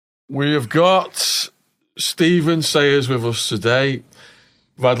We have got Stephen Sayers with us today.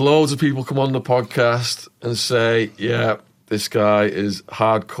 We've had loads of people come on the podcast and say, yeah, this guy is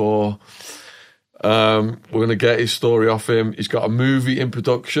hardcore. We're going to get his story off him. He's got a movie in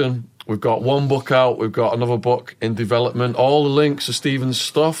production. We've got one book out. We've got another book in development. All the links to Stephen's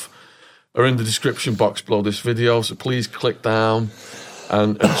stuff are in the description box below this video, so please click down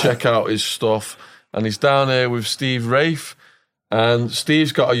and check out his stuff. And he's down here with Steve Rafe. And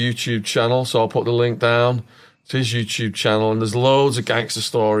Steve's got a YouTube channel, so I'll put the link down to his YouTube channel. And there's loads of gangster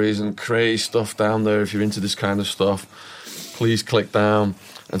stories and crazy stuff down there. If you're into this kind of stuff, please click down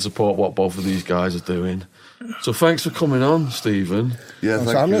and support what both of these guys are doing. So thanks for coming on, Stephen. Yeah,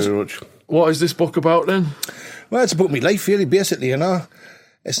 thank you very much. What is this book about then? Well, it's about my life, really, basically, you know.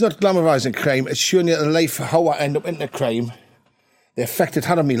 It's not glamorising crime. It's showing you the life, how I end up into crime, the effect it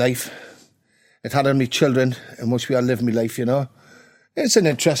had on my life, it had on my children, and which way I live my life, you know. It's an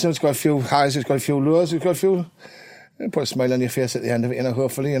interesting, it's got a few highs, it's got a few lows, it's got a few... Put a smile on your face at the end of it, you know,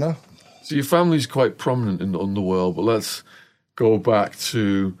 hopefully, you know. So your family's quite prominent in the underworld, but let's go back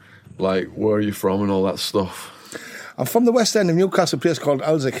to, like, where are you from and all that stuff. I'm from the West End of Newcastle, a place called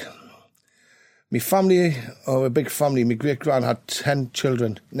Elsick. My family, a big family, my great-grand had 10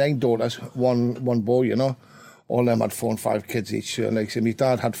 children, 9 daughters, one boy, you know. All of them had 4 and 5 kids each. Like, so my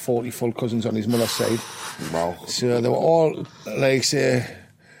dad had 40 full cousins on his mother's side. Wow. So they were all, like, they're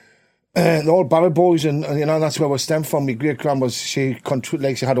all barrow boys, and you know, that's where we stem from. My great-grand was, she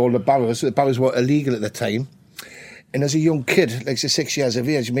had all the barrows. The barrows were illegal at the time. And as a young kid, like, 6 years of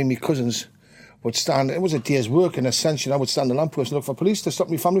age, me and my cousins would stand, it was a day's work in a sense, you know, I would stand the lamppost and look for police to stop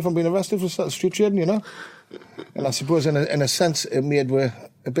my family from being arrested for street trading, you know. And I suppose in a sense, it made we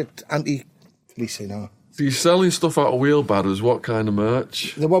a bit anti-police, you know. So you're selling stuff out of wheelbarrows, what kind of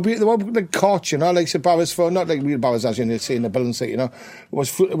merch? There were like carts, you know, like barrows for, not like wheelbarrows as you see in the building site, you know. It was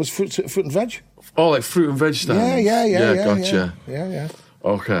fruit and veg. Oh, like fruit and veg stands? Yeah, gotcha. Yeah.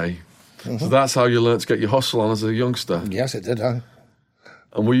 Okay. So that's how you learnt to get your hustle on as a youngster? Yes, it did, huh?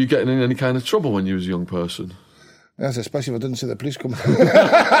 And were you getting in any kind of trouble when you was a young person? Yes, especially if I didn't see the police coming. Did you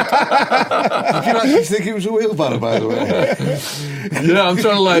actually think it was a wheelbarrow, by the way? Yeah, I'm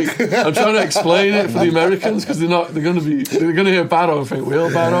trying to explain it for the Americans because they're going to hear barrow and think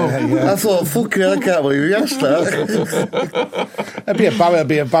wheelbarrow. I thought, fucking hell, I can't believe you asked that. It'd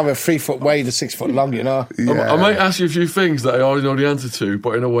be a barrow 3 foot wide and 6 foot long, you know. Yeah. I might ask you a few things that I already know the answer to,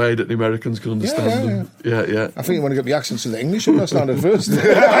 but in a way that the Americans can understand them. Yeah. I think you want to get the accents to the English, you understand it first. They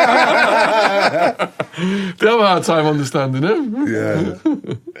have a hard time understanding him. Yeah.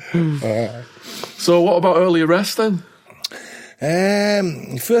 So what about early arrest then?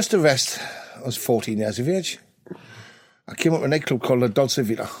 First arrest, I was 14 years of age. I came up with a nightclub called La Dolce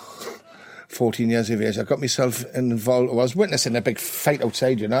Vita. 14 years of age. I got myself involved. I was witnessing a big fight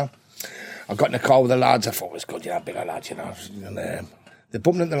outside, you know. I got in the car with the lads. I thought it was good, you know, bigger lads, you know. And they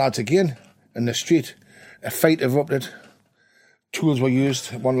bumped into the lads again in the street. A fight erupted. Tools were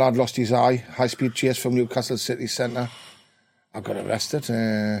used. One lad lost his eye. High-speed chase from Newcastle city centre. I got arrested.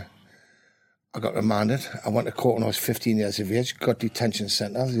 I got remanded. I went to court when I was 15 years of age. Got detention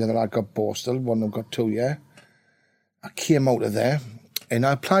centre. The other lad got Borstal. One of them got 2 years. I came out of there and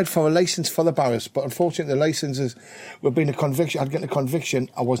I applied for a licence for the barrows. But unfortunately, the licences were being a conviction. I'd gotten a conviction.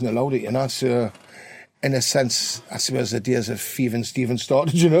 I wasn't allowed it, you know. So, in a sense, I suppose the days of thieving Stephen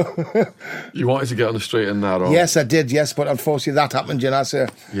started, you know. You wanted to get on the straight and narrow. Yes, I did, yes, but unfortunately that happened, you know. So,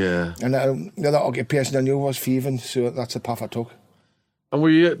 yeah. And the other occupation I knew was thieving, so that's the path I took. And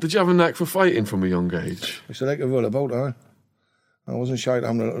did you have a knack for fighting from a young age? I used to like to roll about, I wasn't shy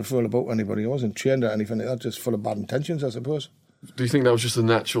to roll about anybody. I wasn't trained or anything like that, just full of bad intentions, I suppose. Do you think that was just a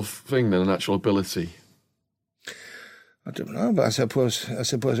natural thing then, a natural ability? I don't know, but I suppose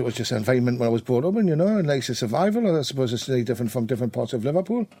it was just an environment when I was brought up in, you know, and like survival. I suppose it's really different from different parts of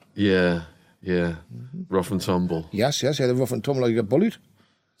Liverpool. Yeah. Rough and tumble. Yes, the rough and tumble, you get bullied.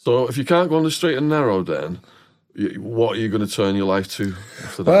 So if you can't go on the straight and narrow then, what are you going to turn your life to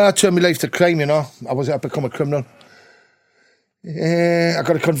after that? Well, I turned my life to crime, you know. I've become a criminal. I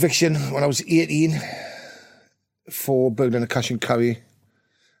got a conviction when I was 18 for burgling a cash and carry.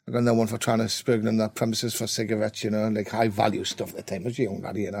 I got another one for trying to burgle in the premises for cigarettes, you know, like high-value stuff at the time. I was a young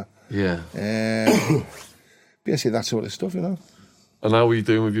laddie, you know. Yeah. Basically, that sort of stuff, you know. And how were you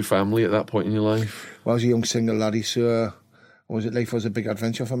doing with your family at that point in your life? Well, I was a young single laddie, so life was a big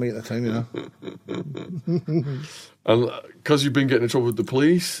adventure for me at the time, you know. And because you've been getting in trouble with the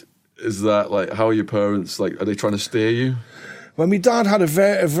police, is that, like, how are your parents, like, are they trying to steer you? Well, my dad had a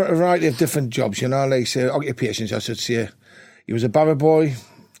variety of different jobs, you know, like, say, occupations, I should say. He was a barrow boy.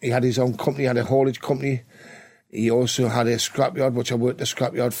 He had his own company, he had a haulage company. He also had a scrapyard, which I worked the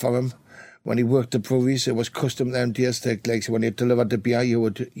scrapyard for him. When he worked the breweries, it was custom them days. Like so when he delivered the beer, you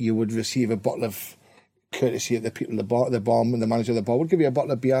would receive a bottle of courtesy of the people at the bar, and the manager of the bar would give you a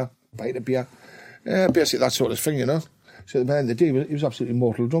bottle of beer, bite of beer. Basically that sort of thing, you know. So at the end of the day, he was absolutely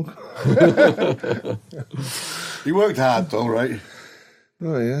mortal drunk. He worked hard though, right?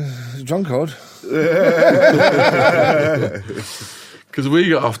 Oh yeah, drunk hard. Because we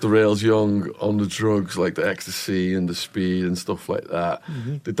got off the rails young on the drugs, like the ecstasy and the speed and stuff like that.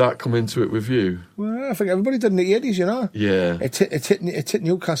 Did that come into it with you? Well, I think everybody did in the 80s, you know. Yeah. It hit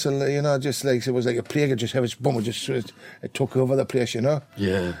Newcastle, you know, just like it was like a plague. It just had its boom, it took over the place, you know.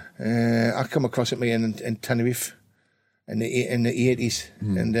 Yeah. I come across it me in Tenerife in the 80s,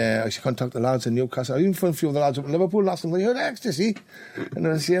 and I used to contact the lads in Newcastle. I even found a few of the lads up in Liverpool last time. You heard ecstasy? And they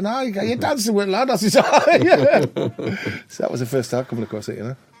were saying, you're dancing with lad. I said, yeah. So that was the first time coming across it, you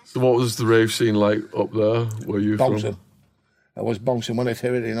know. So what was the rave scene like up there? Where you Bouncing. from? I was bouncing when I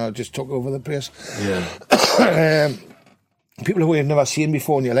heard it, you know, it just took over the place. Yeah. People who you've never seen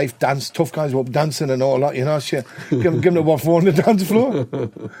before in your life dance, tough guys were up dancing and all that, you know. So give them a what for on the dance floor.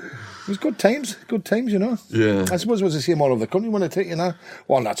 It was good times, you know. Yeah. I suppose it was the same all over the country when I take, you know.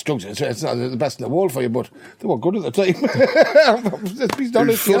 Well, that's drugs, it's not the best in the world for you, but they were good at the time. It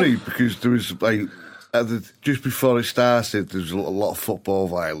was funny because there was, like, just before it started, there was a lot of football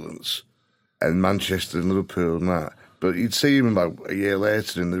violence in Manchester and Liverpool and that. But you'd see them about a year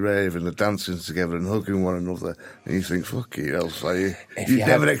later in the rave and they're dancing together and hugging one another, and you think, "Fuck it, else." Like, you'd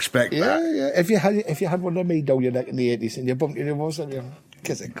never expect that. Yeah. If you had one of me down your neck in the 80s and you bumped your nose and you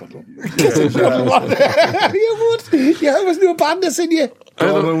kiss and cuddle. You would. Yeah, there was no badness in you.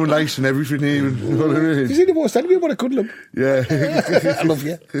 Oh, no, nice and everything, even. You know what I mean? You see the most enemy, want to cuddle him. Yeah. I love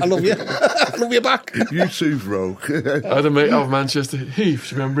you. I love you back. You too, bro. I had a mate out of Manchester, Heath,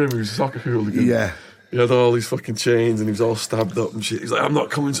 do you remember him? He was a soccer hooligan. Yeah. He had all these fucking chains and he was all stabbed up and shit. He's like, I'm not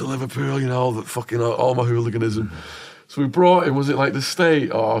coming to Liverpool, you know, that fucking all my hooliganism. So we brought him, was it like the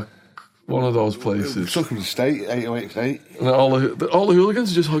State or one of those places? Took him to the State, 808. And all the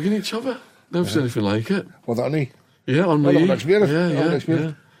hooligans are just hugging each other. Never seen anything like it. Well, that knee. Yeah, on Well, me. that's weird.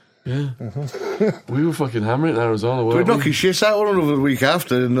 Yeah. We were fucking hammering in Arizona, We weren't knock his shit out on the week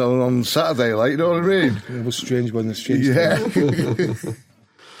after and on Saturday, like, you know what I mean? It was strange, wasn't it? Strange. Yeah.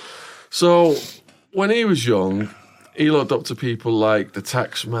 So, when he was young, he looked up to people like the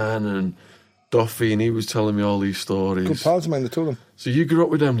Taxman and Duffy, and he was telling me all these stories. Good pals of mine, the two of them. So you grew up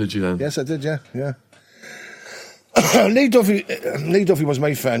with them, did you then? Yes, I did, yeah. Lee Duffy was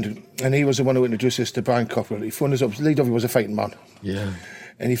my friend, and he was the one who introduced us to Brian Cockrell. He phoned us up. Lee Duffy was a fighting man. Yeah.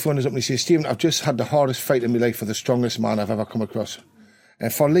 And he phoned us up and he said, "Stephen, I've just had the hardest fight in my life for the strongest man I've ever come across."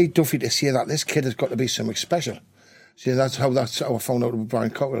 And for Lee Duffy to say that, this kid has got to be something special. So that's how I found out about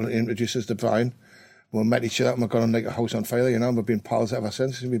Brian Cockrell. He introduced us to Brian. We met each other and we've gone on like a house on fire, you know. We've been pals ever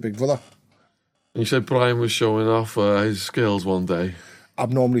since. He's my big brother. And you said Brian was showing off his skills one day.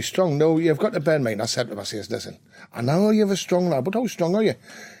 Abnormally strong. No, you've got to bear in mind. I said to him, I says, "Listen, I know you have a strong lad, but how strong are you?"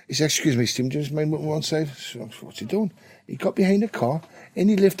 He said, "Excuse me, Steve, just mind one side." So, what's he doing? He got behind the car and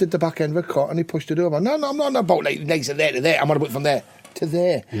he lifted the back end of the car and he pushed it over. No, I'm not about like nice and there to there. I'm on about from there to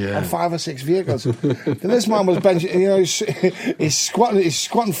there. Yeah. And 5 or 6 vehicles. And this man was benching, you know, he's squatting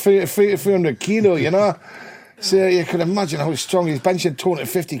 300 kilo, you know. So you can imagine how strong he's benching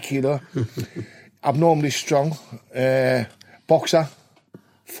 250 kilo. Abnormally strong. Boxer.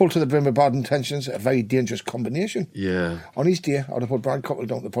 Full to the brim with bad intentions. A very dangerous combination. Yeah. On his day, I'd have put Brian Cockrell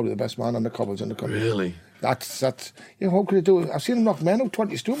down to probably the best man on the cobbles in the country. Really? That's you know, how could he do it? I've seen him knock men out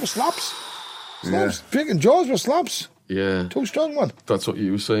 20 stone with slaps. Breaking jaws with slaps. Yeah. Too strong, man. That's what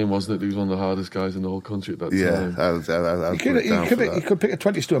you were saying, wasn't it? He was one of the hardest guys in the whole country at that Yeah. time. He could pick a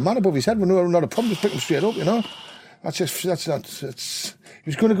 20 stone man above his head with not a problem, just pick him straight up, you know. He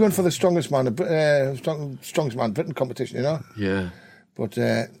was going to go in for the strongest man Britain competition, you know. Yeah. But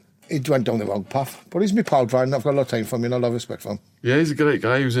he went down the wrong path. But he's my pal, Brian. I've got a lot of time for him and a lot of respect for him. Yeah, he's a great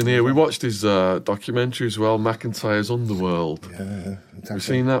guy. He was in here. We watched his documentary as well, McIntyre's Underworld. Yeah. Have you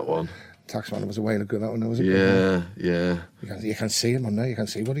seen that one? Taxman, it was a while ago, that one, was it? Yeah. You can see him on there, you can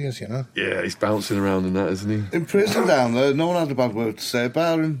see what he is, you know. Yeah, he's bouncing around in that, isn't he? In prison down there, no one had a bad word to say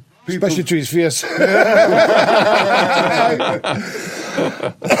about him. Especially to his face. Sorry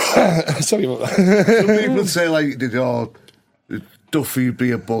about that. Some people say, like, Duffy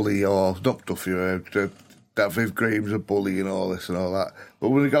be a bully, or not Duffy, that Viv Graham's a bully and all this and all that. But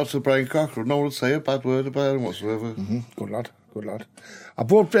when it got to Brian Cockrell, no one would say a bad word about him whatsoever. Mm-hmm. Good lad. I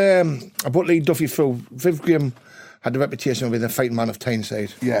brought Lee Duffy through. Viv Graham had the reputation of being the fighting man of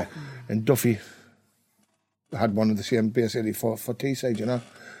Tyneside. Yeah. And Duffy had one of the same basically for Teesside, you know.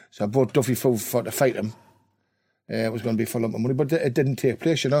 So I brought Duffy through to fight him. It was going to be for a lump of money, but it didn't take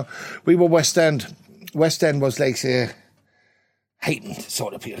place, you know. We were West End. West End was like, say, Hayton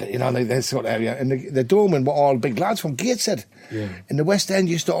sort of people, you know, like that sort of area. And the Doormen were all big lads from Gateshead. Yeah. And the West End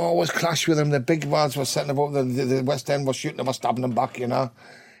used to always clash with them. The big lads were setting about, the West End was shooting them or stabbing them back, you know.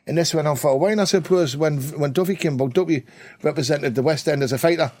 And this went on for a while. And I suppose when Duffy came about, Duffy represented the West End as a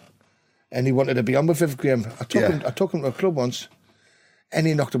fighter. And he wanted to be on with Viv Graham. I took him to a club once. And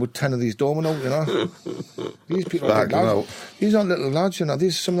he knocked about 10 of these doormen out, you know. These people are big lads. These aren't little lads, you know.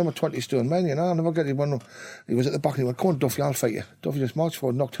 Some of them are 20 stone men, you know. I never get one. He was at the back and he went, "Come on, Duffy, I'll fight you." Duffy just marched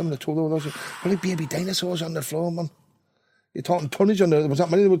forward, knocked him in the toe. There was baby dinosaurs on the floor, man. You're talking tonnage on the... There was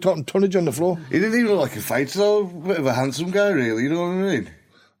that many, they were talking tonnage on the floor. He didn't even look like a fighter, though. A bit of a handsome guy, really, you know what I mean?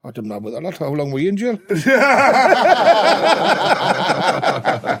 I didn't know about that. How long were you in jail?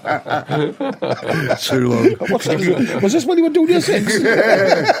 Too long. Was this when you were doing your six?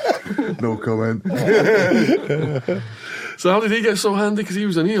 No comment. So how did he get so handy? Because he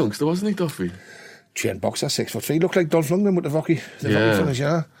was a youngster, wasn't he, Duffy? Trained boxer, 6'3". He looked like Dolph Lundgren with the Rocky finish, you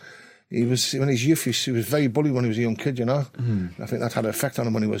know. He was, when he's youth, he was very bullied when he was a young kid, you know. I think that had an effect on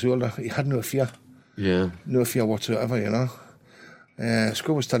him when he was older. He had no fear. Yeah. No fear whatsoever, you know.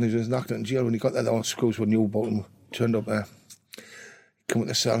 Screw was telling me he was knocked out in jail when he got there. All Screws were new about him. Turned up there. Come with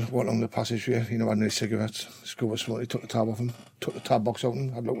the cell, walked along the passageway. He never had any cigarettes. Screw was smoking. He took the tab off him. Took the tab box out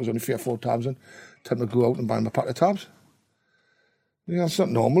and had look, there was only 3 or 4 tabs in. Told him to go out and buy him a pack of tabs. You know, it's not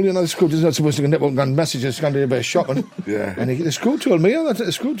normal, you know. The Screw is not supposed to nip out and messages. It's going to be a bit of shopping. Yeah. And the Screw told me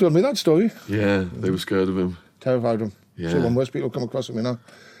that story. Yeah, they were scared of him. Terrified of him. Yeah. So when most people come across him, you know.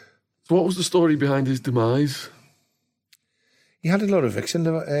 So what was the story behind his demise? He had a lot of vicks in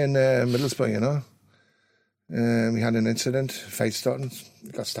Middlesbrough, you know. He had an incident, fight starting. He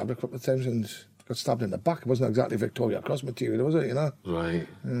got stabbed a couple of times and got stabbed in the back. It wasn't exactly Victoria Cross material, was it, you know? Right.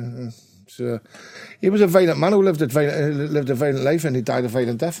 So he was a violent man who lived a violent life and he died a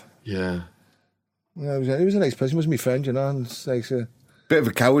violent death. Yeah. He was a nice person. He was my friend, you know. And it's like, bit of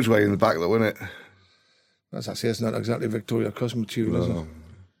a coward's way in the back, though, wasn't it? As I say, it's not exactly Victoria Cross material, is it?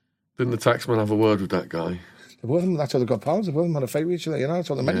 Didn't the taxman have a word with that guy? That's how they got pals. They both had a fight with each other, you know. That's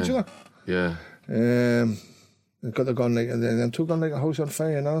how they met each other. Yeah. They've gone like, them two gone like a house on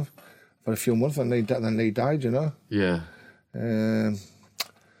fire, you know, for a few months, and then they died, you know. Yeah.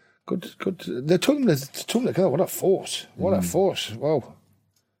 Good. They took them together. What a force! What a force! Wow.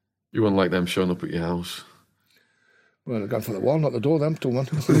 You wouldn't like them showing up at your house. Well, they've gone for the wall, not the door. Them two, man.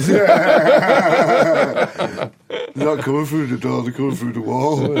 They're not coming through the door, they're coming through the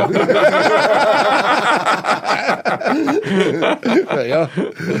wall. There you are.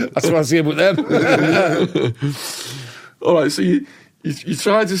 That's what I say about them. All right, so you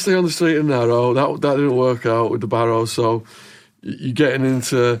tried to stay on the straight and narrow. That didn't work out with the Barrow, so you're getting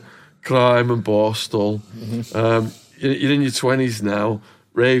into crime and Borstal. You're in your 20s now.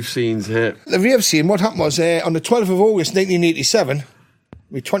 Rave scene's hit. The rave scene, what happened was, on the 12th of August 1987,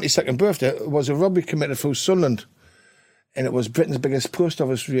 my 22nd birthday, was a robbery committed through Sunderland. And it was Britain's biggest post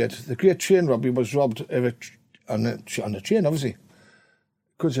office raid. The Great Train robbery was robbed on the train, obviously.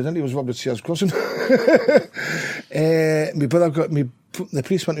 Coincidentally, it was robbed at Sears Crossing. My brother the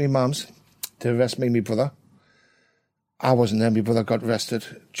police went to my mum's to arrest me and my brother. I wasn't there. My brother got arrested,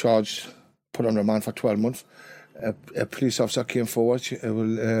 charged, put on remand for 12 months. A police officer came forward,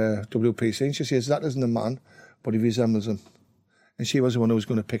 WPC, and she says, "That isn't a man, but he resembles him." And she was the one who was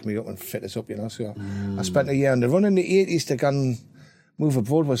going to pick me up and fit us up, you know. So I spent a year on the run in the 80s to go and move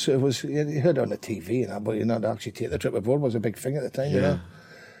abroad. You heard it on the TV, you know, but you know, to actually take the trip abroad was a big thing at the time, you know.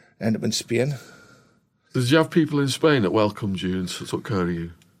 Ended up in Spain. Did you have people in Spain that welcomed you and took care of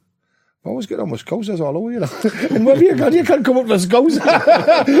you? I always get on with Scousers all over, you know. And wherever you can't come up with Scouser.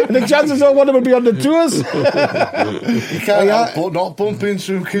 And the chances are one of them will be on the tours. You can't help but not bump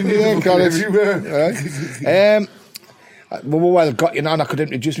into them, can you? Yeah, can't everywhere. Well, got, you know, and I could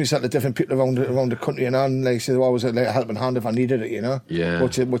introduce myself to different people around the country, you know, and they said, always a helping hand if I needed it, you know. Yeah.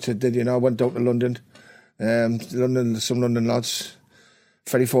 Which I did, you know. I went down to London. Some London lads,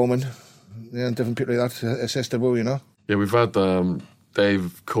 Freddie Foreman, and different people like that assisted well, you know. Yeah, we've had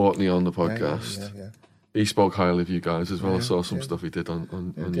Dave Courtney on the podcast. Yeah. He spoke highly of you guys as well. I saw some stuff he did on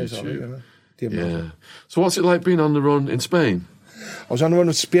YouTube. Yeah. So what's it like being on the run in Spain? I was on the run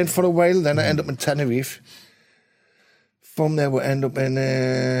in Spain for a while, then I ended up in Tenerife. From there, we'll end up in...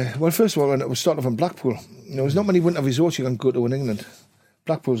 well, first of all, we started off in Blackpool. There was not many winter resorts you can go to in England.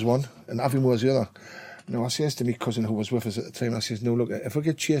 Blackpool's one, and Aviemoore's the other. Now, I says to my cousin who was with us at the time, I says, "No, look, if we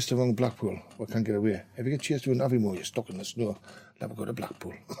get chased around Blackpool, we can't get away. If we get chased around Aviemore, you're stuck in the snow. Let me go to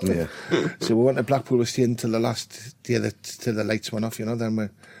Blackpool." Yeah. So we went to Blackpool, we stayed until the last day till the lights went off, you know. Then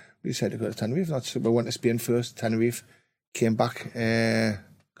we decided to go to Tenerife. We went to Spain first, Tenerife, came back,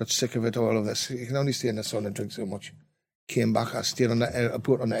 got sick of it, all of this. You can only stay in the sun and drink so much. Came back, I stayed on a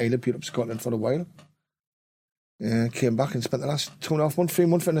boat on the island, put up Scotland for a while. Came back and spent the last 2.5 months, 3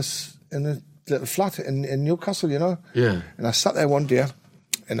 months in a little flat in Newcastle, you know. Yeah. And I sat there one day,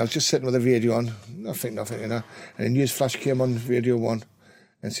 and I was just sitting with the radio on, nothing, you know. And a news flash came on Radio 1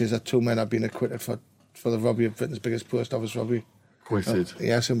 and says that 2 men have been acquitted for the robbery of Britain's biggest post office robbery.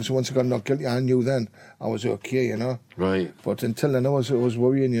 Acquitted. So once I got not guilty, I knew then I was okay, you know. Right. But until then, I was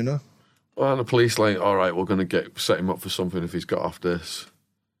worrying, you know. Well, and the police all right, we're going to set him up for something if he's got off this.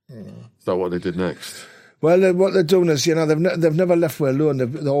 Is that what they did next? Well, what they're doing is, you know, they've never left me alone.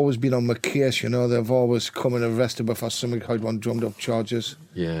 They've always been on my case, you know. They've always come and arrested me for something had one drummed up charges.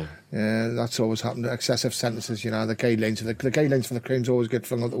 Yeah. That's always happened. Excessive sentences, you know. The guidelines for the crimes always get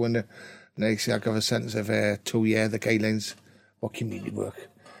flung out the window. And they say I got a sentence of 2 years. The guidelines, what community work?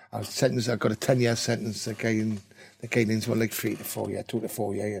 I got a 10-year sentence. The guidelines were like 3 to 4 years, 2 to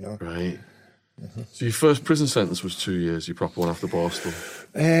 4 years, you know. Right. So your first prison sentence was 2 years, your proper one after Boston?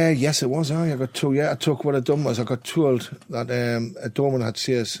 Yes, it was. I got 2 years. What I done was I got told that a doorman had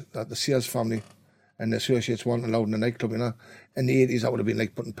Sears, that the Sears family and the associates weren't allowed in the nightclub, you know. In the 80s, that would have been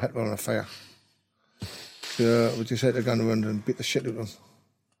like putting petrol on a fire. So we decided to go around and beat the shit out of them.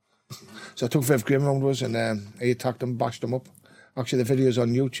 So I took Viv Graham around with us and he attacked them, bashed them up. Actually, the video's on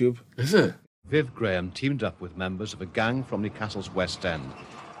YouTube. Is it? Viv Graham teamed up with members of a gang from Newcastle's West End.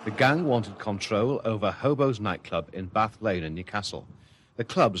 The gang wanted control over Hobo's nightclub in Bath Lane in Newcastle. The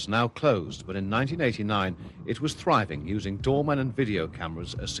club's now closed, but in 1989 it was thriving, using doormen and video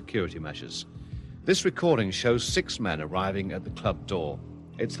cameras as security measures. This recording shows 6 men arriving at the club door.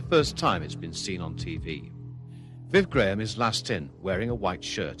 It's the first time it's been seen on TV. Viv Graham is last in, wearing a white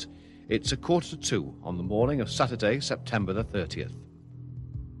shirt. It's 1:45 on the morning of Saturday, September the 30th.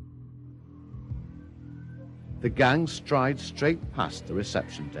 The gang strides straight past the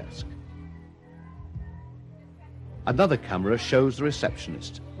reception desk. Another camera shows the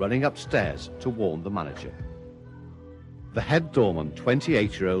receptionist running upstairs to warn the manager. The head doorman,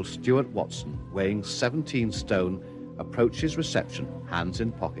 28-year-old Stuart Watson, weighing 17 stone, approaches reception, hands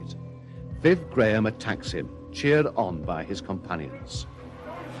in pocket. Viv Graham attacks him, cheered on by his companions.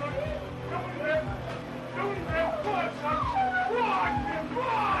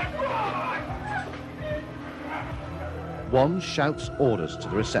 One shouts orders to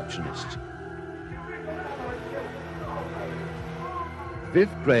the receptionist. Viv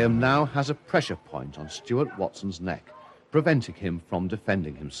Graham now has a pressure point on Stuart Watson's neck, preventing him from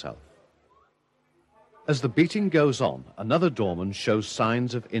defending himself. As the beating goes on, another doorman shows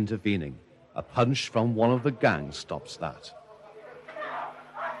signs of intervening. A punch from one of the gang stops that.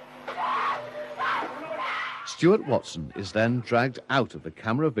 Stuart Watson is then dragged out of the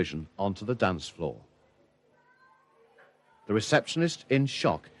camera vision onto the dance floor. The receptionist, in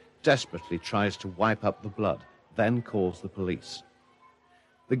shock, desperately tries to wipe up the blood, then calls the police.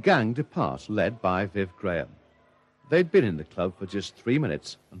 The gang depart, led by Viv Graham. They'd been in the club for just 3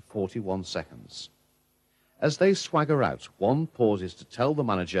 minutes and 41 seconds. As they swagger out, one pauses to tell the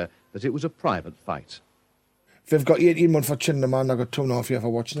manager that it was a private fight. Viv got 18 months for chinning the man. I got 2.5 years for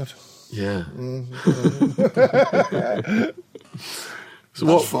watching it. Yeah. So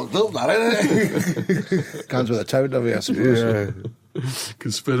that's fucked up, that, isn't it? Guns with a toad over here, I suppose. Yeah.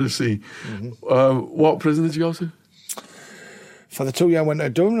 Conspiracy. What prison did you go to? For the 2 year I went to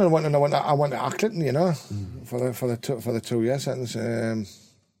Durham, and I went to Accrington, you know, for the 2 year sentence.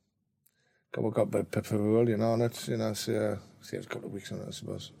 We got a bit of parole, you know, and it's, you know, so it was a couple of weeks on it, I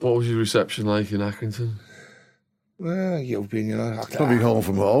suppose. What was your reception like in Accrington? Well, you've been, you know... Probably home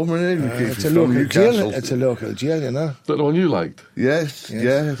from home, isn't it? It's a local jail. It's a local jail, you know. Is that the one you liked? Yes.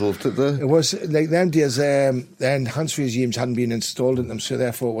 Yeah, I loved it there. It was, like, them days, then hands-free regimes hadn't been installed in them, so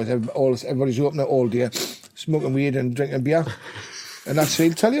therefore it was everybody's open all day, smoking weed and drinking beer. And that's what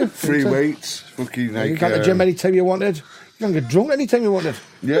he'll tell you. Free weights, fucking like... You can't get gym anytime you wanted. You can't get drunk anytime you wanted.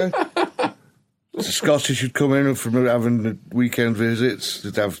 Yeah. The Scottish would come in from having the weekend visits.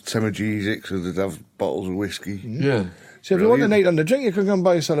 They'd have Temagesics, or they'd have bottles of whiskey. Yeah. So if you want a night on the drink, you can go and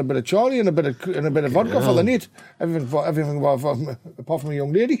buy yourself a bit of Charlie and a bit of vodka for the night. Everything apart from a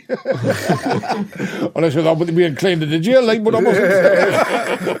young lady. Unless you're not being claimed in the jail, like, but I wasn't.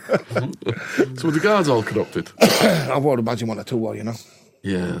 So were the guards all corrupted? I would imagine 1 or 2 were, you know.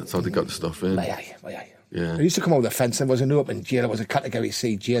 Yeah, that's how they got the stuff in. Aye. Yeah. I used to come over the fence. There was an open jail. It was a category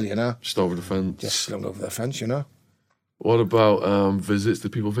C jail, you know. Just over the fence. Just slung over the fence, you know. What about visits?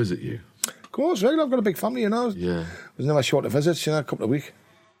 Did people visit you? Of course, right. I've got a big family, you know. Yeah. I was never short of visits, you know, a couple of weeks.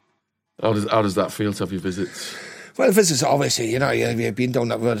 How does that feel to have your visits? Well, visits, obviously, you've been down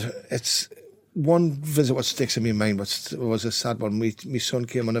that road. It's one visit what sticks in my mind, but was a sad one. My son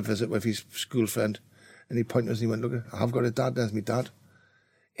came on a visit with his school friend, and he pointed at us and he went, look, I've got a dad, there's my dad.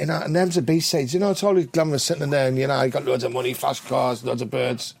 And them's the B-sides, it's all glamorous sitting there, and, you got loads of money, fast cars, loads of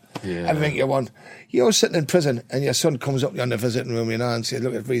birds, everything you want. You're sitting in prison, and your son comes up to you in the visiting room, and says,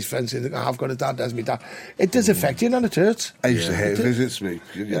 look at his friends, says, look, I've got a dad, there's my dad. It does affect you, it hurts. I used to hate visits, mate.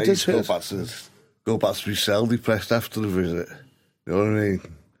 I used to go back to my cell depressed after the visit. You know what I mean?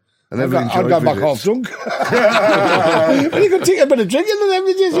 I never enjoyed visits. I got back half drunk. Well, you could take a bit of drinking and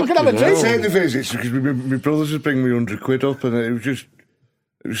everything, you could have a drink. I hate the visits because my brothers would bring me £100 up, and it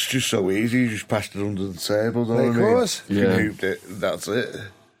was just so easy. You just passed it under the table. Of course. You hooped it. That's it.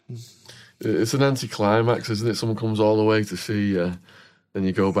 It's an anticlimax, isn't it? Someone comes all the way to see you, then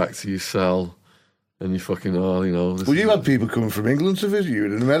you go back to your cell, and you fucking all, Well, you had people coming from England to visit you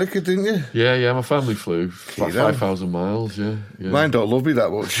in America, didn't you? Yeah. My family flew 5,000 miles. Yeah. Mine don't love me that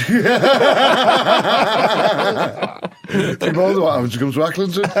much. They wonder what happens to come to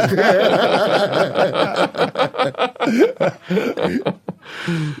Accrington.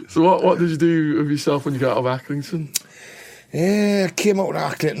 So what did you do of yourself when you got out of Accrington? Yeah, I came out of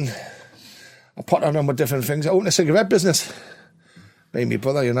Accrington. I put on with different things. I opened a cigarette business. Me and my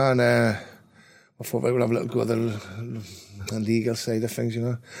brother, and I thought we would have a little go at the legal side of things,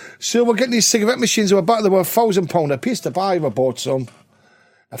 So we're getting these cigarette machines. They were £1,000 a piece to buy. We bought some.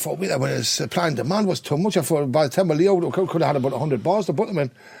 I thought, when the supply and demand was too much, I thought by the time we leave, we could have had about 100 bars to put them in.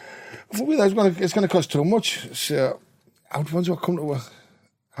 I thought, it's going to cost too much. So, ones will come to a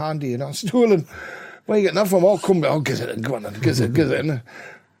handy, stolen. Where you getting that from? Giz it, go on, giz it. And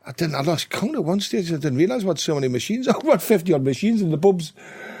I lost count at one stage. I didn't realise what so many machines. I got 50-odd machines in the pubs.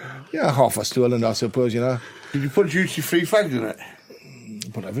 Yeah, half a stolen, I suppose, Did you put duty-free fags in it?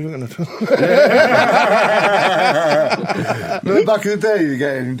 Put everything in it. No, back in the day,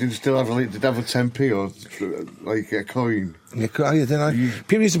 did you still have a 10p or like a coin? Yeah, didn't I?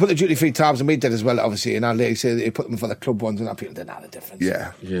 People used to put the duty-free tabs, and we did as well, obviously. And they say they put them for the club ones, and people didn't have the difference.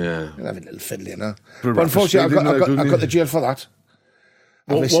 Yeah. And have a little fiddly, But unfortunately, I got the jail for that.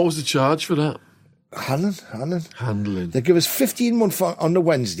 What was the charge for that? Handling. They give us 15 months on the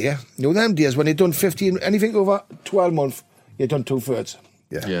Wednesday. Them days when you've done 15, anything over 12 months, you've done 2/3.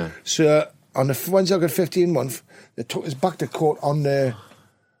 Yeah. So on the Wednesday I got 15 months. They took us back to court on the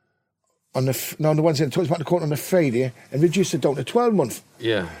Wednesday. They took us back to court on the Friday and reduced it down to 12 months.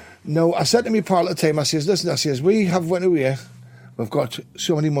 Yeah. No, I said to my pal at the time, I says, listen, we have went away. We've got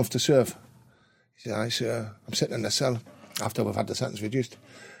so many months to serve. He said, I'm sitting in the cell after we've had the sentence reduced.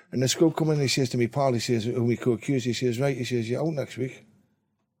 And the school come in and he says to me, pal, he says, who we co-accused, he says, right, he says, you're out next week.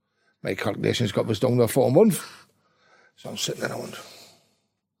 My calculations got us down to 4 months. So I'm sitting there and I went,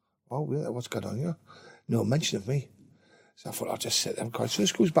 oh, yeah, what's going on here? No mention of me. So I thought, I'll just sit there. So the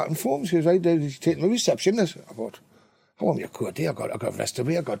school's back and forth. She goes, right, he's taking my receptionist. I thought, how am I court day? I got arrested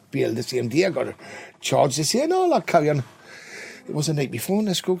me, I got bailed the same day, I got charged the same, and all that carry on. It was the night before, and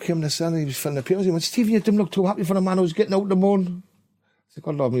the school came in the cell, and he was filling the papers. He went, Steve, you didn't look too happy for a man who was getting out in the morning. I said,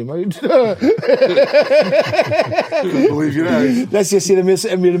 God love me, mate. Couldn't believe you know. Let's just say I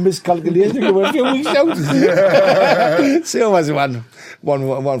made a miscalculation. A few weeks out. So it was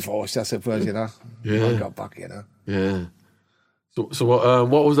one for us, I suppose, Yeah. I got back, Yeah. So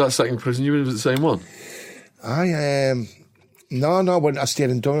what was that second prison you were in? Was it the same one? No, I stayed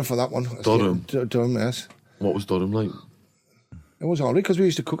in Durham for that one. Durham? Durham, yes. What was Durham like? It was all right, because we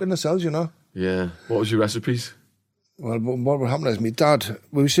used to cook in the cells, Yeah. What was your recipes? Well, what would happen is my dad,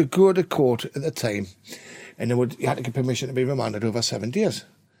 we used to go to court at the time, and you had to get permission to be remanded over 7 days.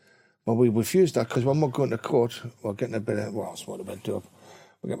 But we refused that, because when we're going to court, we're getting a bit of, smoking a bit of dope.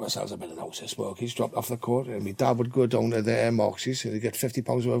 We get ourselves a bit of an ounce of smoke. He's dropped off the court, and my dad would go down to the Moxie's, and he'd get £50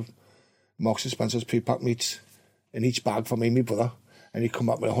 worth of Marks and Spencer's pre-packed meats in each bag for me and my brother, and he'd come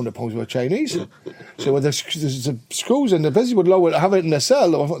up with £100 worth of Chinese. So when the screws and the busy would have it in the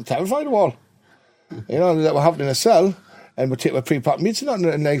cell, they were terrified of all. That were having in a cell, and we'd take my pre-packed meats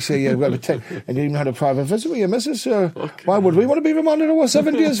and they say, yeah, and you even had a private visit with your missus. Why would we want to be remanded over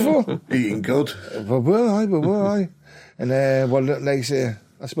 7 days for? Eating good. But were I? And like say,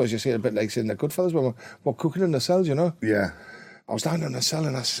 I suppose you say it a bit like saying the Goodfellas, but we're cooking in the cells, Yeah. I was down in the cell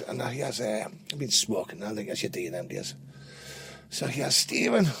and he has been smoking. I think I should do in them days. So he has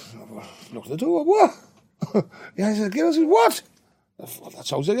Stephen. I looked at the door. What? He said, "Give us what?" I thought, that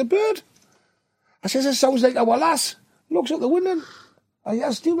sounds like a bird. I says, "It sounds like our lass." Looks out the window. I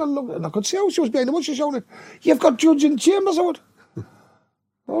asked Stephen, looked, and I could see how she was behind the woods. She shouted, "You've got Judge in chambers out."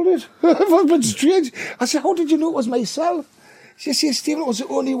 Hold it. It was a bit strange. I said, "How did you know it was my cell?" You see, Stephen was the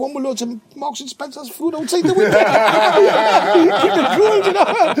only one with loads of Marks and Spencer's food outside the window. Keep it cool, you know.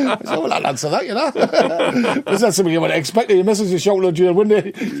 I said, well, I'll answer that, you know. But it's not something you would expect. Your missus is shouting out your window.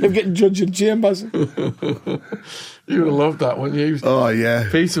 You're getting judged in chambers. You would have loved that, wouldn't you? Oh, yeah.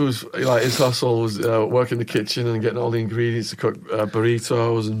 Peter was, like, his hustle was working in the kitchen and getting all the ingredients to cook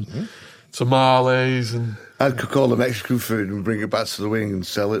burritos and tamales and... I'd cook all the Mexican food and bring it back to the wing and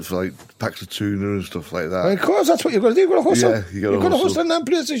sell it for, like, packs of tuna and stuff like that. Well, of course, that's what you've got to do. You've got to hustle. Yeah, you've got to hustle in them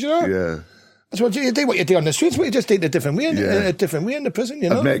places, you know. Yeah. That's what you do. What you do on the streets, but you just do it a different way. In the prison, you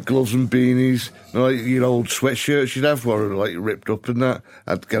know. I'd make gloves and beanies, you know, like your old sweatshirts you'd have, were like ripped up and that.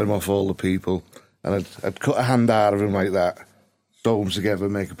 I'd get them off all the people, and I'd cut a hand out of them like that, sew them together,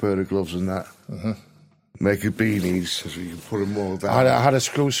 make a pair of gloves and that. Make a beanies so you can put them all down. I had a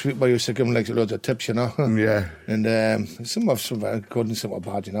screw sweeper. I used to give him like loads of tips, you know. Yeah. And some of them good and some were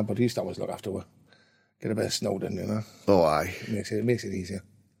bad, you know. But he used to always look after her. Get a bit of snowed in, you know. Oh, aye. It makes it easier.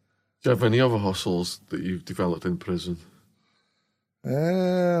 Do you have any other hustles that you've developed in prison?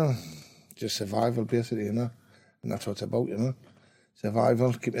 Just survival, basically, you know. And that's what it's about, you know.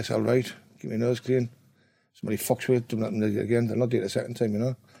 Survival, keep yourself right, keep your nose clean. Somebody fucks with it, do nothing again, they'll not do it a second time, you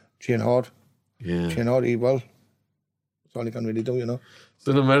know. Train hard. Yeah. Train hard, eat well. That's all you can really do, you know.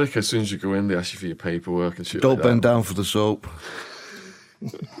 So in America, as soon as you go in, they ask you for your paperwork and shit. Don't like bend that. down for the soap.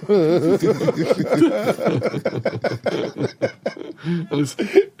 And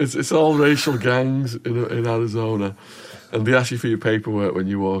it's all racial gangs in Arizona, and they ask you for your paperwork when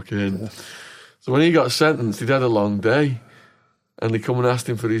you walk in. So when he got sentenced, he'd had a long day, and they come and asked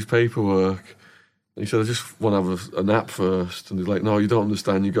him for his paperwork. And he said, I just want to have a nap first. And he's like, no, you don't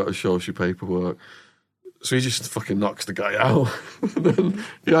understand, you've got to show us your paperwork. So he just fucking knocks the guy out. And then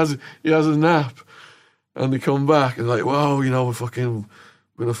he has a nap. And they come back and like, whoa, you know, we're going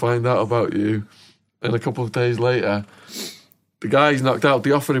to find out about you. And a couple of days later, the guy's knocked out,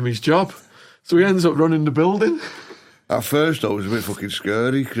 they offer him his job. So he ends up running the building. At first, I was a bit fucking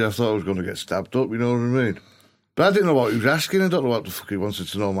scary because I thought I was going to get stabbed up, you know what I mean? But I didn't know what he was asking. I don't know what the fuck he wanted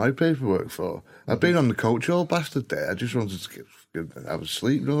to know my paperwork for. I'd been on the coach all bastard day. I just wanted to have a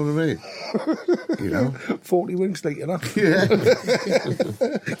sleep, you know what I mean? You know? 40 winks later, you know. Yeah.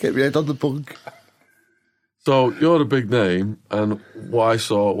 Get my head on the bunk. So you're a big name, and what I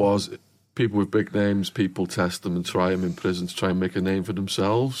saw was people with big names, people test them and try them in prison to try and make a name for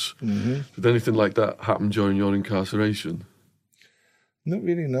themselves. Did anything like that happen during your incarceration? Not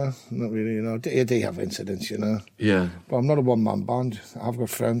really, no. Not really, you know. You do have incidents, you know. Yeah. But I'm not a one-man band. I've got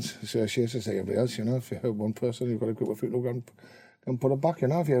friends, associates, as everybody else, you know. If you hurt one person, you've got a group of people who can put it back, you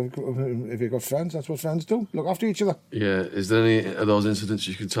know. If you've got friends, that's what friends do. Look after each other. Yeah. Is there any of those incidents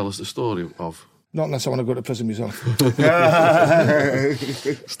you can tell us the story of? Not unless I want to go to prison myself.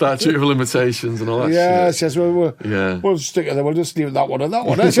 Statute of limitations and all that shit. Yes, we'll stick to them. We'll just leave that one and that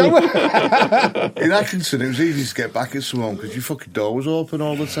one, shall we? In Atkinson, it was easy to get back at someone because your fucking door was open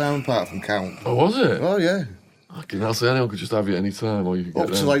all the time, apart from count. Oh, was it? Oh, yeah. Fucking hell, so anyone could just have you any time, or you could get Up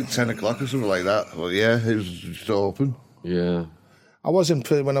to there. like 10 o'clock or something like that. Well, yeah, it was just open. Yeah. I was in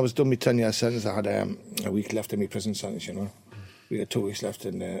prison when I was done my 10-year sentence. I had a week left in my prison sentence, you know. We had 2 weeks left,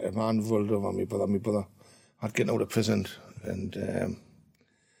 and a man rolled over on my brother. My brother had getting out of prison, and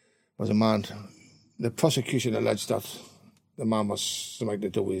was a man. The prosecution alleged that the man was something to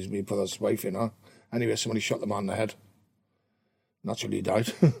do with my brother's wife, you know. Anyway, somebody shot the man in the head. Naturally, he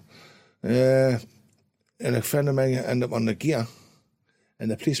died. And a friend of mine ended up on the gear,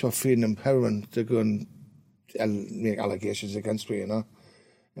 and the police were feeding him heroin to go and make allegations against me, you know.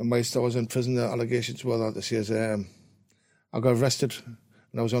 And whilst I was in prison, the allegations were that this year's I got arrested,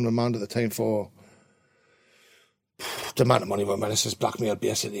 and I was on remand at the time for the amount of money my ministers blackmail,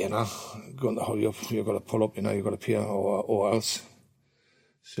 basically, you know. Going to hurry up, you've got to pull up, you know, you've got to pay or else.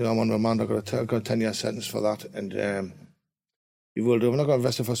 So I'm on remand, I got a 10-year sentence for that, and you rolled over, and I got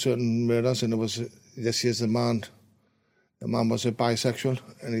arrested for certain murders, and it was, this year's the man was a bisexual,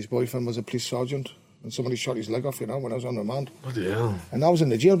 and his boyfriend was a police sergeant. And somebody shot his leg off, you know, when I was on remand. Bloody hell. And I was in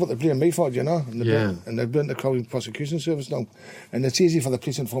the jail, but they blamed me for it, you know. And they've been the Crown Prosecution Service now. And it's easy for the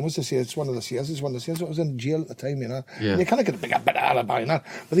police informers to say it's one of the CS, it's one of the CS. So I was in jail at the time, you know. Yeah. And you kind of get a better alibi, you know.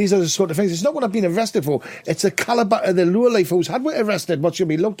 But these are the sort of things. It's not what I've been arrested for. It's the calibre of the lower life who's had me arrested, what should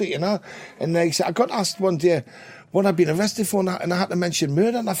be looked at, you know. And I got asked one day what I'd been arrested for, and I had to mention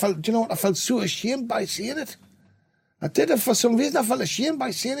murder. And I felt, do you know what? I felt so ashamed by saying it. I did it for some reason. I felt ashamed by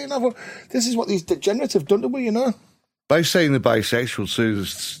saying it. And I thought, this is what these degenerates have done to me, you know. By saying the bisexual too, they're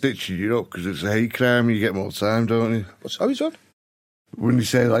stitching you up because it's a hate crime. You get more time, don't you? Sorry, son? When you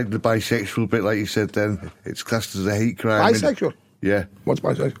say like the bisexual bit, like you said, then it's classed as a hate crime. Bisexual? Yeah. What's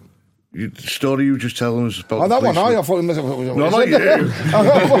bisexual? The story you were just telling us about. Oh, that one, I thought it was. No, not you.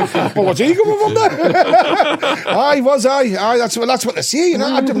 But what's he coming from there? Was I? That's what they say, you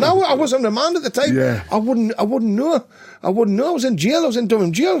know. I didn't know. I was on remand at the time. Yeah. I wouldn't know. I was in jail. I was in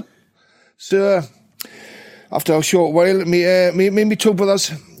Durham jail. So after a short while, me two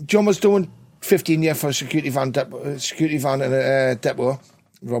brothers, John was doing 15 years for a security van and a depot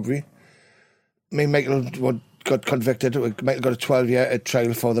robbery. Me and Michael got convicted. Michael got a 12-year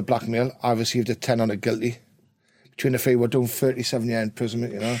trial for the blackmail. I received a 10 on a guilty. Between the three, we're doing 37 years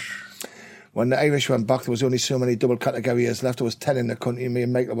imprisonment, you know. When the Irish went back, there was only so many double category years left. There was 10 in the country. Me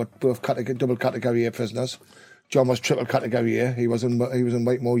and Michael were both double category year prisoners. John was triple category year. He was in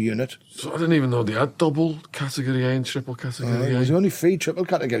Whitemore unit. So I didn't even know they had double category A and triple category A. There was only 3 triple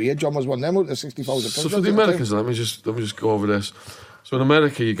category year. John was one of them out of the 60,000 prisoners. So for the Americans, let me just go over this. So in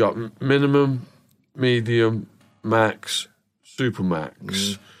America, you got minimum, medium, max, super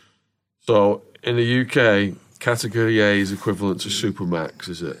max. So in the UK, category A is equivalent to super max,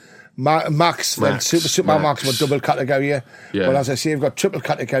 is it? Max, then super max were double category year. Yeah. But as I say, you've got triple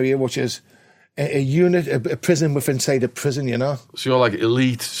category year, which is a unit, a prison within inside a prison, you know. So you're like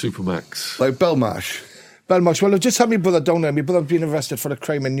elite supermax. Like Belmarsh. Belmarsh. Well, I've just had my brother down there. My brother been arrested for a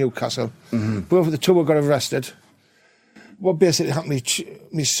crime in Newcastle. Both of the two got arrested. What basically happened,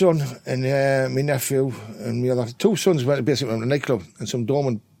 my son and my nephew and my other 2 sons went to a nightclub and some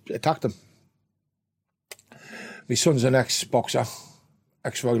doorman attacked them. My son's an ex-boxer,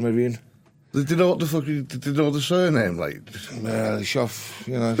 ex-Royal Marine. Did they know what the fuck? Did they know the surname? Like, you know,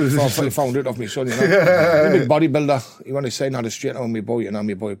 he found it off my son. You know, he's a big bodybuilder. He wanted to say how to straighten out my boy. You know,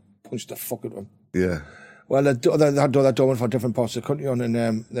 my boy punched the fuck out of him. yeah. Well, they had that doorman for different parts of the country,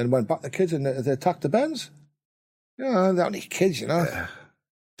 and then went back to the kids and they attacked the bands. Yeah, they're only kids, you know.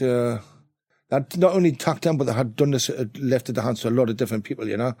 Yeah. They'd not only attacked them, but they had done this, lifted the hands to a lot of different people,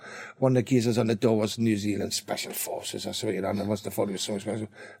 you know. One of the geezers on the door was New Zealand Special Forces, I swear, you know, and once the thought he was so special.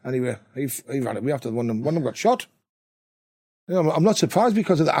 Anyway, he ran away after one of them got shot. You know, I'm not surprised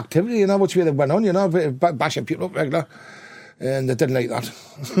because of the activity, you know, which way they went on, you know, bashing people up regular. And they didn't like that.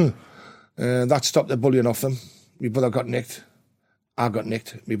 That stopped the bullying off them. My brother got nicked. I got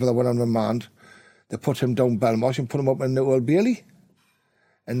nicked. My brother went on remand. They put him down Belmarsh and put him up in the Old Bailey.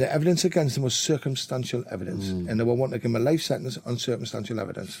 And the evidence against him was circumstantial evidence. And they were wanting to give him a life sentence on circumstantial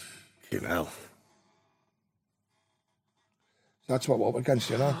evidence. You know. That's what we're up against,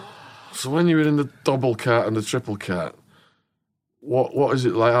 you know. So when you were in the double cat and the triple cat, what is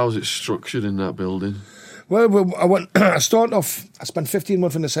it like? How is it structured in that building? Well, I started off, I spent 15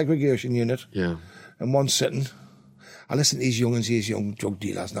 months in the segregation unit. Yeah. In one sitting. I listened to these young drug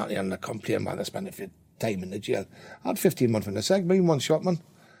dealers, not and they complain about they spend a bit of time in the jail. I had 15 months in the seg, me one shot, man.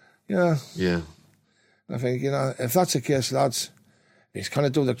 Yeah. Yeah. I think, you know, if that's the case, lads, he's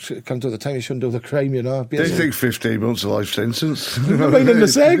can't do the time, he shouldn't do the crime, you know. They think 15 months of life sentence. You've been in the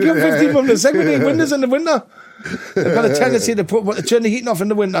seg, 15 months in the seg with the windows in the winter. They've got a tendency to turn the heating off in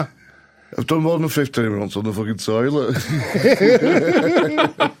the winter. I've done more than 15 months on the fucking toilet.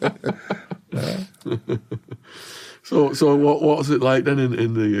 So what was it like then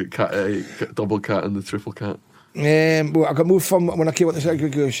in the double cat and the triple cat? Well, I got moved from, when I came out the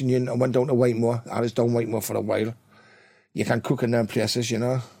segregation unit, I went down to Whitemore. I was down Whitemore for a while. You can cook in them places, you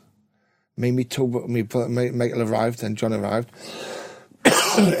know. Michael arrived and John arrived.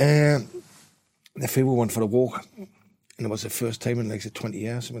 The three went for a walk. And it was the first time in like 20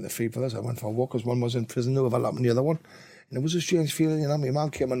 years with the three brothers. I went for a walk because one was in prison, they overlapping the other one. And it was a strange feeling, you know. My mum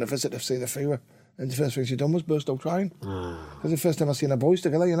came on a visit to see the three. And the first thing she done was burst out crying. It was the first time I seen the boys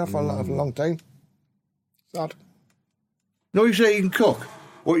together, you know, for a long time. Sad. No, you say you can cook.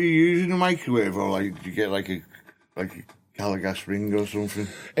 What you use in the microwave, or like you get like a Calagas ring or something?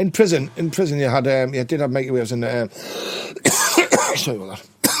 In prison, you had you did have microwaves in the. Sorry about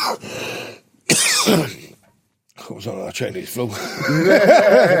that. I was on a Chinese flu.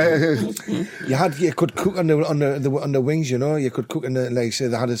 You could cook on the wings, you know. You could cook in the, like say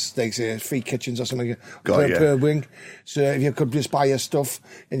they had free kitchens or something per wing. So if you could just buy your stuff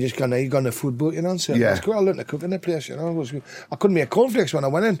and just go on the food boat, you know. So it's good. I learned to cook in the place, you know. I couldn't make cornflakes when I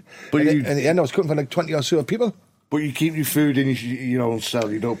went in. But in the end, I was cooking for like 20 or so people. But you keep your food in your own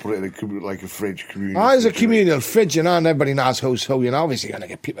cell. You don't put it in like a fridge communal. It's a communal fridge, you know, and everybody knows how, you know. Obviously, you're going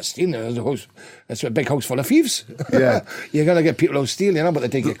to get people stealing. It's a big house full of thieves. Yeah. You're going to get people who steal, you know, but they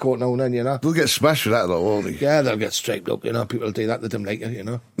do get caught now and then, you know. They'll get smashed for that, though, won't they? Yeah, they'll get striped up, you know. People do that, they don't like it, you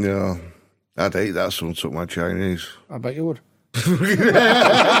know. Yeah. I'd hate that someone took my Chinese. I bet you would.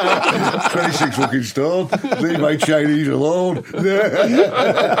 26 fucking stone. Leave my Chinese alone.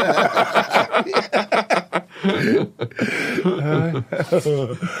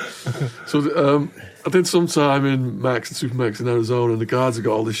 So I did some time in Max and Supermax in Arizona, and the guards have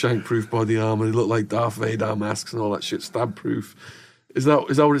got all the shank-proof body armor. They look like Darth Vader masks and all that shit, stab-proof. Is that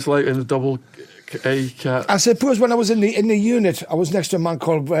what it's like in the double A cat? I suppose when I was in the unit, I was next to a man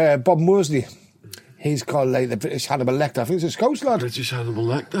called Bob Mosley. He's called like the British Hannibal Lecter. I think he's a Scouse lad. British Hannibal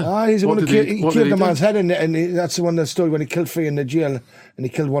Lecter? He's the one who killed the do? man's head, and that's the one, the story when he killed 3 in the jail, and he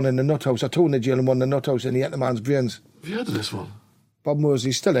killed one in the nut house, or 2 in the jail and 1 in the nut house, and he ate the man's brains. Have you heard of this one? Bob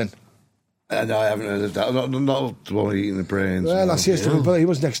Mosley's still in. No, I haven't heard of that. Not the one eating the brains. Well, no. I says to my brother, he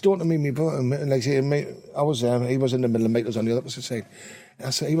was next door to me, my brother, and like I say, I was he was in the middle of Michael's on the other side. And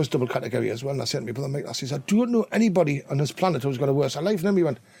I said, he was double category as well, and I said to my brother, Mike, I says, I don't know anybody on this planet who's got a worse life than him. He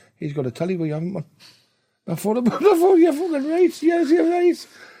went, he's got to tell you we haven't one. I thought, you're fucking right, yes, you're right.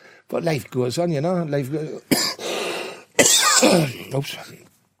 But life goes on, you know, life goes... Oops.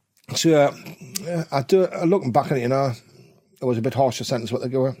 So, looking back at it, you know, it was a bit harsher sentence what they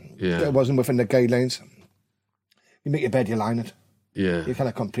go. Yeah. It wasn't within the guidelines. You make your bed, you line it. Yeah. You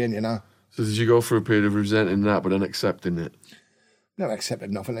cannot complain, you know. So did you go through a period of resenting that but then accepting it? Never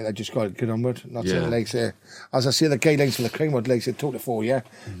accepted nothing, like I just got to get on with. Not Yeah. saying, like, say, as I say, the guidelines for the crime would, like, say, 2 to 4 years.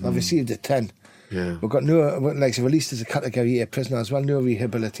 I've received a 10. Yeah. We've got no, like, so released as a category A prisoner as well, no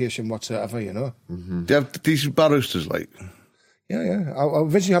rehabilitation whatsoever, you know. Do you have decent barristers, like? Yeah. I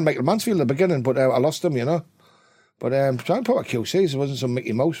originally had Michael Mansfield at the beginning, but I lost him, you know. But trying to put a QCs, it wasn't some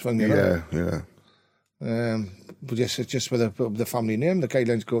Mickey Mouse thing, you know. Yeah. But it's just with the family name, the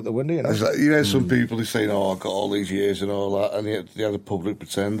guidelines go out the window, you know. It's like, you know, some people who say, "Oh, I've got all these years and all that," and yet they had a public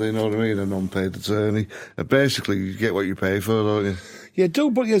pretender, you know what I mean, an unpaid attorney. And basically, you get what you pay for, don't you? You do,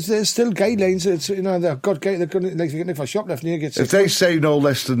 but there's still guidelines. It's, you know, they're going like if for shoplifting, you get. If they say no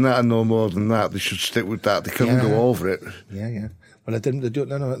less than that and no more than that, they should stick with that. They couldn't go over it. Yeah. Well, they do it.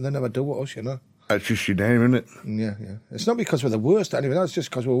 They never do with us, you know. That's just your name, isn't it? Yeah. It's not because we're the worst anyway. That's just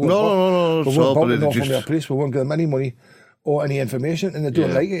because we're No. We won't bother enough from their police. We won't give them any money or any information, and they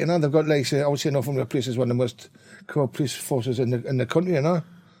don't like it. You know, they've got like I would say, no, from their police is one of the most corrupt police forces in the country. You know.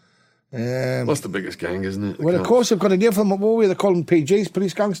 That's the biggest gang, isn't it? Well, of course, they've got a name for them up over. They call them PGs,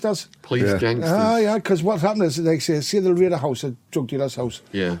 police gangsters. Police gangsters. Yeah, because what happens is, like, say they'll raid a house, a drug dealer's house,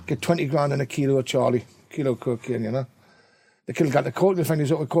 get 20 grand and a kilo of kilo of cocaine, you know. The killer got the court, they find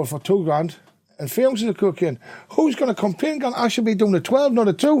he's up with court for 2 grand and 3 ounces of cocaine. Who's going to complain? Going, I should be doing the 12, not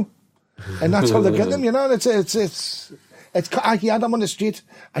the 2. And that's how they get them, you know. I hear them on the street.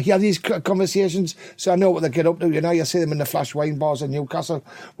 I hear these conversations, so I know what they get up to. You know, you see them in the flash wine bars in Newcastle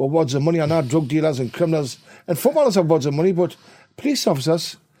with wads of money on our drug dealers and criminals. And footballers have wads of money, but police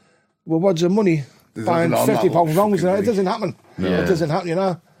officers with wads of money buying £50 wrongs. It doesn't happen. No. It doesn't happen, you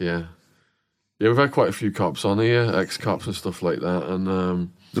know. Yeah, we've had quite a few cops on here, ex-cops and stuff like that,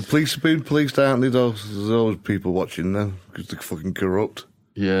 and the police have been policed, aren't they? There's always people watching them because they're fucking corrupt.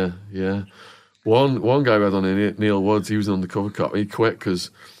 Yeah. One guy we had on here, Neil Woods, he was an undercover cop. He quit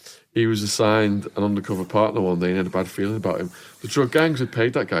because he was assigned an undercover partner one day and he had a bad feeling about him. The drug gangs had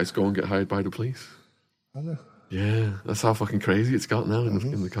paid that guy to go and get hired by the police. I know. Yeah, that's how fucking crazy it's got now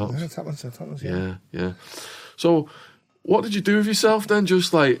in the cops. Yeah, it happens, Yeah. So, what did you do with yourself then?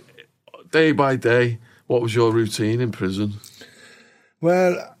 Just like day by day, what was your routine in prison?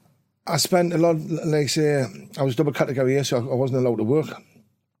 Well, I spent a lot, like say, I was double category A, so I wasn't allowed to work.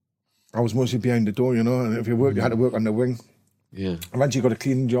 I was mostly behind the door, you know, and if you worked, you had to work on the wing. Yeah. Eventually got a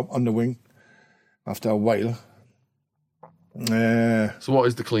cleaning job on the wing after a while. So what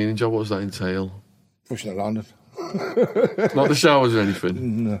is the cleaning job? What does that entail? Pushing around it. Not the showers or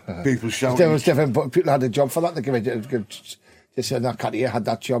anything? No. People shouting. There was different, but people had a job for that. They they said that cat here had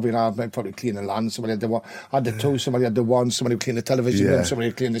that job, you know, probably clean the land. Somebody had the 2, somebody had the 1, somebody would clean the television room, somebody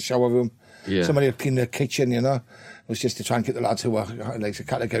would clean the shower room, somebody would clean the kitchen, you know. It was just to try and get the lads who were like a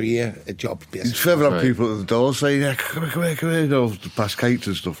category a job, basically. You'd further have people at the door saying, "Yeah, come here," you know, to pass cakes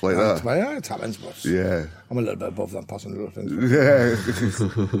and stuff like that. Yeah, it happens, but I'm a little bit above that, passing little things. Yeah.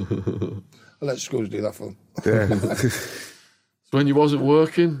 I'll let schools do that for them. Yeah. So when you wasn't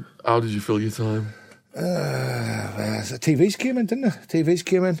working, how did you fill your time? The TVs came in, didn't they? TVs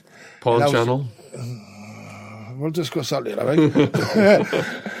came in. Porn channel? We'll discuss that later, right?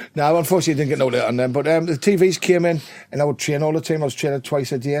 No, unfortunately, I didn't get no later on them. But the TVs came in, and I would train all the time. I was training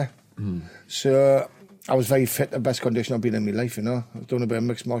twice a day. So I was very fit, the best condition I've been in my life, you know. I was doing a bit of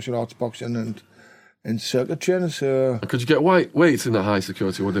mixed martial arts, boxing, and circuit training. So. And could you get weights in that high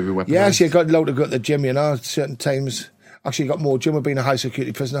security? Would they be weaponized? Yeah, actually, I got allowed to go to the gym, you know, at certain times. Actually, got more gym with being a high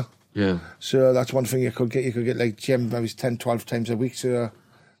security prisoner. Yeah. So that's one thing you could get. You could get like gym maybe 10, 12 times a week. So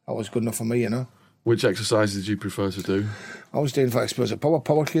that was good enough for me, you know. Which exercises did you prefer to do? I was doing for explosive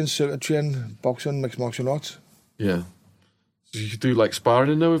power clean, circuit training, boxing, mixed martial arts. Yeah. So you could do like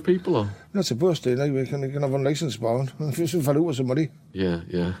sparring in there with people, or? Not supposed to. Like, we can have unlicensed sparring. If you're some fellow with somebody. Yeah.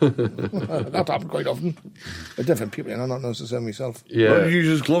 That happened quite often. They're different people, not necessarily myself. Yeah. What do you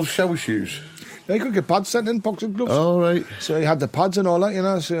use as gloves, shower shoes? Yeah, you could get pads sent in, boxing gloves. Oh, right. So you had the pads and all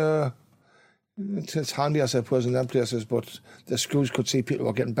that, so it's handy, I suppose, in them places, but the schools could see people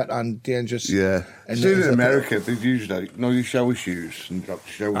were getting better and dangerous. Yeah. And In America, they'd use your shower shoes and drop the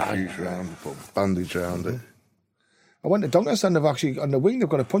shower shoes around and put a bandage around it. I went to Doncaster and they've actually, on the wing, they've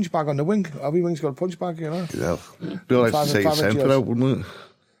got a punch bag on the wing. Every wing's got a punch bag, Yeah. Be like to take a temper out, wouldn't it?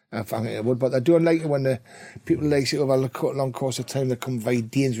 I think it would, but they don't like it when the people lace it over a long course of time. They become very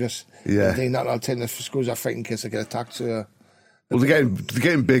dangerous. Yeah. And they're not all the time the schools are fighting in case they get attacked. So, Well, they're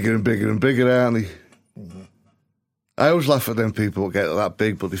getting bigger and bigger and bigger, aren't they? Mm-hmm. I always laugh at them people that get that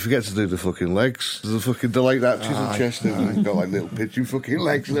big, but they forget to do the fucking legs. They're like that chisel chest, and they've got like little pitching fucking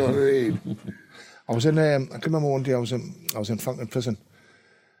legs. You know what I mean? I was in. I can remember one day I was in Franklin Prison,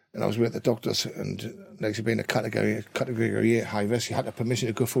 and I was with the doctors, and like being a category 8 high risk, you had the permission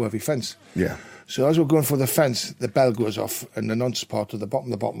to go through every fence. Yeah. So as we're going for the fence, the bell goes off, and the nonce part of the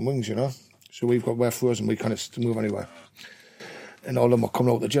bottom wings, So we're frozen, we can't move anywhere. And all of them were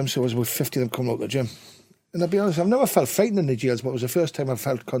coming out of the gym, so there was about 50 of them coming out of the gym. And I'll be honest, I've never felt frightened in the jails, but it was the first time I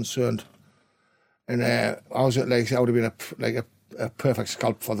felt concerned. And I was I would have been a perfect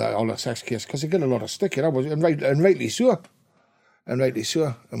scalp for all the sex case, because they get a lot of stick, and rightly so. And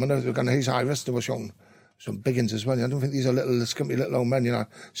when they were going to his high risk, they were showing some big uns as well. I don't think these are little, skimpy little old men,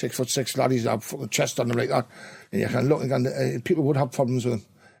 6'6" laddies that have fucking chest on them like that. And you can look, and people would have problems with them.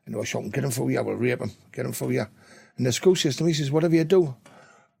 And they were shouting, "Get him for you, we'll rape him, get him for you." And the school system, he says, "Whatever you do,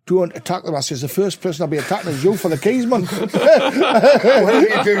 don't attack them." I says, "The first person I'll be attacking is you for the keys, man." Whatever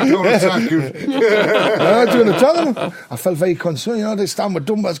you do, don't attack him. Don't attack them. I felt very concerned, they stand with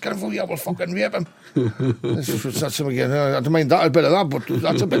dumbbells, "Get him for you, we'll fucking rape him." That's something again. I don't mind that, a bit of that, but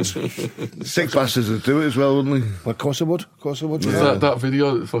that's a bit. Sick bastards would do it as well, wouldn't they? Well, of course I would. That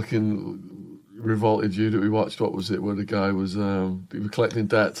video that fucking revolted you that we watched, what was it, where the guy was he was collecting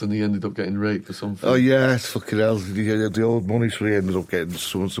debts and he ended up getting raped or something? Oh yeah, it's fucking hell. He had the old money, so he ended up getting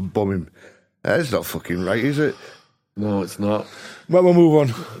someone to bum him. That's not fucking right, is it? No, it's not. Well, we'll move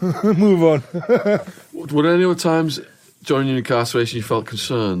on. Move on. Were there any other times during your incarceration you felt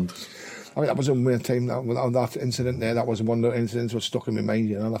concerned? I mean, that was a weird time. That incident there, that was one of the incidents that stuck in my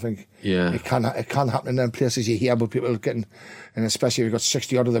mind. I think it can happen in them places you hear about people getting, and especially if you've got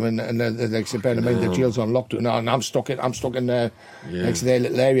 60 odd of them, and they bear in mind the jail's on lockdown now, and I'm stuck in there next to their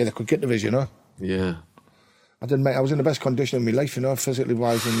little area that could get to us, Yeah. I didn't. I was in the best condition of my life, physically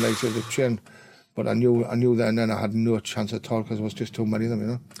wise, and like the train. But I knew then and I had no chance at all because there was just too many of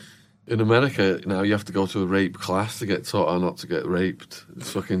them, In America now, you have to go to a rape class to get taught how not to get raped.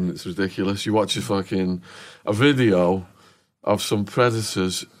 It's ridiculous. You watch a video of some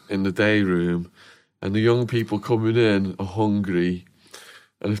predators in the day room, and the young people coming in are hungry,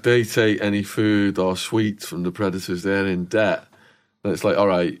 and if they take any food or sweets from the predators, they're in debt. And it's like, all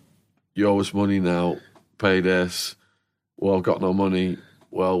right, you owe us money now, pay this. Well, I've got no money.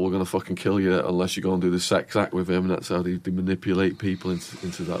 Well, we're going to fucking kill you unless you go and do the sex act with him. And that's how they manipulate people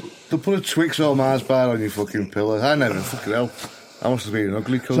into that. They'll put a Twix or Mars bar on your fucking pillow. I never fucking hell. I must have been an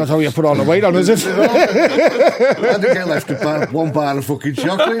ugly cunt. That's how you put on the weight on, is it? I had to get left one bar of fucking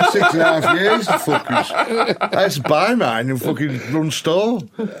chocolate in 6.5 years. The fuckers. I had to buy mine and fucking run store.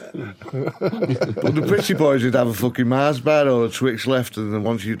 But the pretty boys would have a fucking Mars bar or a Twix left, and then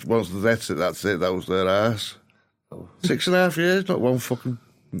once that's it. That was their ass. 6.5 years, not one fucking,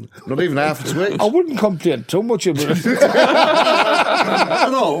 not even half a Twix. I wouldn't complain too much about it.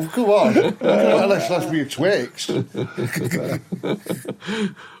 No, come on. Let's be a Twix.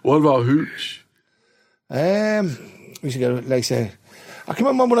 What about hooch? We used to go, like say, I can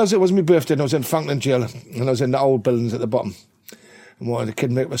remember when it was my birthday and I was in Franklin jail and I was in the old buildings at the bottom, and one of the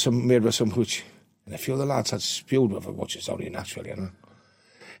kid made with some hooch, and a few of the lads had spewed with it, which is only natural,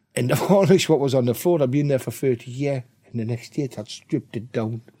 And the varnish, what was on the floor, I'd been there for 30 years, and the next year I'd stripped it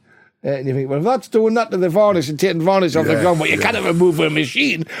down. And you think, well, if that's doing that to the varnish and taking varnish off the ground, but you can't remove with a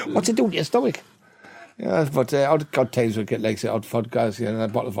machine, what's it doing to your stomach? Yeah, but I'd got times we'd get like, say, odd vodkas, and a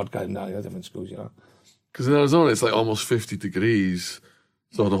bottle of vodka in different schools, Because in Arizona, it's like almost 50 degrees,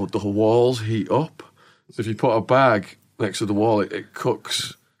 so the walls heat up. So if you put a bag next to the wall, it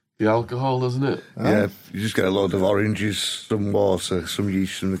cooks the alcohol, doesn't it? Yeah, you just get a load of oranges, some water, some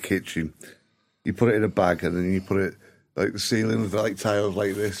yeast from the kitchen. You put it in a bag and then you put it like the ceiling with like tiles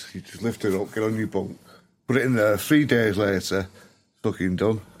like this. You just lift it up, get on your bunk, put it in there. 3 days later, fucking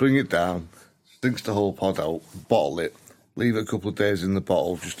done. Bring it down, stinks the whole pod out, bottle it, leave it a couple of days in the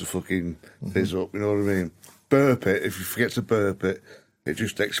bottle just to fucking fizz up. You know what I mean? burp it, if you forget to burp it, it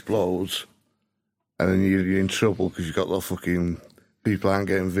just explodes. And then you're in trouble because you've got the fucking people aren't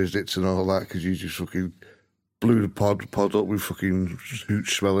getting visits and all that because you just fucking blew the pod up with fucking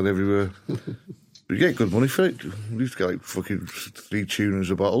hooch smelling everywhere. But you get good money for it. You used to get like fucking 3 tuners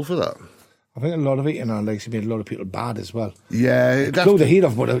a bottle for that. I think a lot of it, like, made a lot of people bad as well. Yeah. It blew the heat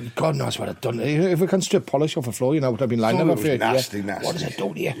off, but God knows what it done. If we can strip polish off the floor, you know, what I've been lying there for. Nasty. What does it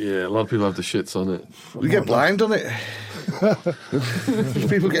do to you? Yeah, a lot of people have the shits on it. You get blind on it. There's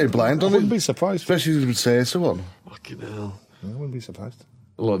people getting blind on I it. wouldn't be surprised. Especially if you would say someone. Fucking hell. I wouldn't be surprised.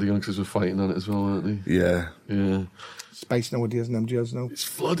 A lot of the youngsters were fighting on it as well, weren't they? Yeah. Yeah. Space nowadays and MGLs now. It's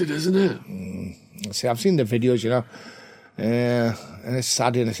flooded, isn't it? See, I've seen the videos, you know. And it's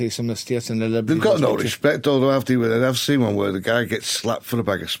sad to see some of the states and the They've got no respect, though, have they? I've seen one where the guy gets slapped for a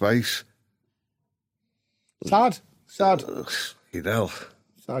bag of space. Sad. You know.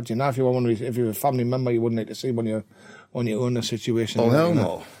 Sad, you know, if you're a family member, you wouldn't like to see when you own a situation. Oh, hell you know.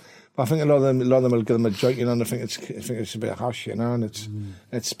 no. But I think a lot of them will give them a joint, you know, and I think it's a bit harsh, you know, and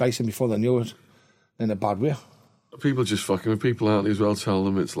it's spicing before they knew it in a bad way. People just fucking with people, aren't they, as well, telling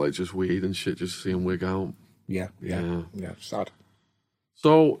them it's like just weed and shit, just see them wig out. Yeah, sad.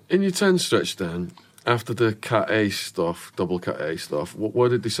 So, in your 10 stretch then, after the Cat A stuff, double Cat A stuff, where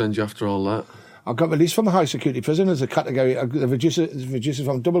did they send you after all that? I got released from a high security prison as a category. They reduced it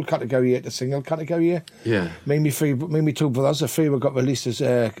from double category A to single category A. Yeah. Made me 2 brothers. The 3 were got released as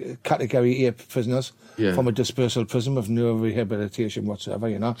category A prisoners from a dispersal prison with no rehabilitation whatsoever,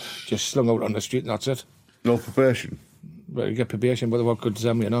 you know. Just slung out on the street and that's it. No probation. Well, you get probation, but they work good to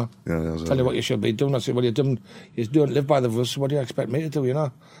them, you know. Yeah, Tell you what you should be doing. I say, well, you don't live by the rules. What do you expect me to do, you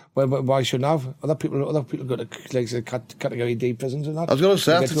know? Why shouldn't I have? Other people go to like, category D prisons and that. I was going to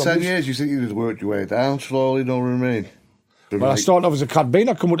say, after 10 years, you think you'd have worked your way down slowly, know what I mean? Well, I started off as a Cat B and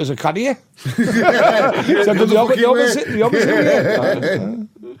I come out as a Cat A. So I did the opposite.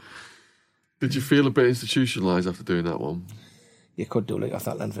 Did you feel a bit institutionalised after doing that one? You could do like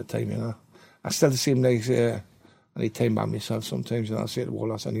that length of time, you know. I still seem like I need time by myself sometimes, you know. I say to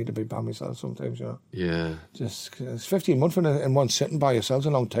Wallace, I need to be by myself sometimes, you know. Yeah. Just, it's 15 months in one sitting by yourself, a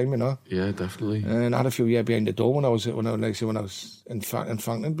long time, you know. Yeah, definitely. And I had a few years behind the door when I was in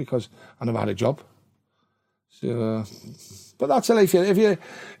Franklin because I never had a job. So, but that's a life. If you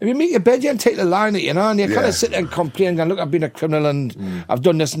meet your bed, you take the line, you know, and you kind of sit there and complain, and look, I've been a criminal and I've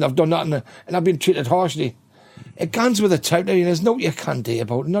done this and I've done that and I've been treated harshly. It guns with a type there, there's no you can do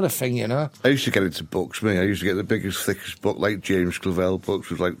about it, not a thing, you know. I used to get into books, I used to get the biggest, thickest book, like James Clavell books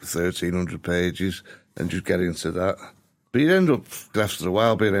with like 1,300 pages, and just get into that. But you'd end up, after a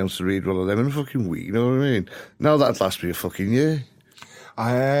while, being able to read one of them in a fucking week, you know what I mean? Now that'd last me a fucking year.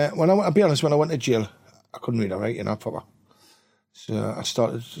 I'll be honest, when I went to jail, I couldn't read or write, you know, proper. So I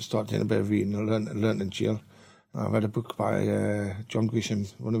started doing a bit of reading. I learned in jail. I read a book by John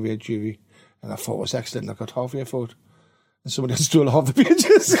Grisham, Runaway Jury, and I thought it was excellent. I got halfway through it, and somebody had stolen half the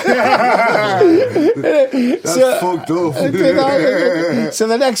pages. That's fucked up. So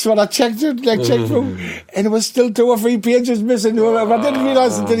the next one I checked through, and it was still 2 or 3 pages missing. I didn't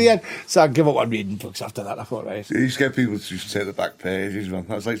realise it to the end. So I gave up on reading books after that. I thought, right. You used to get people to just take the back pages, man.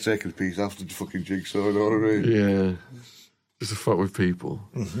 That's like taking a piece after the fucking jigsaw, you know what I mean? Yeah. Just to fuck with people.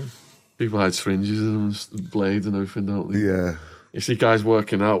 Mm-hmm. People had syringes and blades and everything, don't they? Yeah. You see guys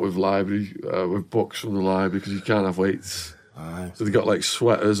working out with with books from the library because you can't have weights. Aye. So they got like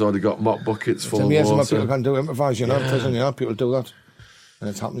sweaters or they got mop buckets full of water. It's amazing what people can do, improvise, you know, in prison, you know, people do that. And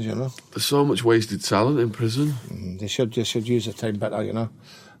it happens, you know. There's so much wasted talent in prison. They should use the time better, you know.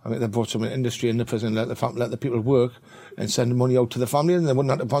 I mean, they brought some industry in the prison, let the people work and send the money out to the family and they wouldn't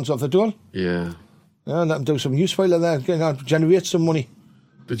have to bounce off the door. Yeah. Yeah, let them do some useful there, you know, generate some money.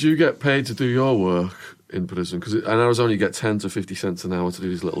 Did you get paid to do your work in prison? Because I know I was only get 10 to 50 cents an hour to do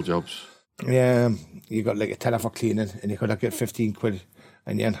these little jobs. Yeah, you got like a tenner for cleaning, and you could get 15 quid,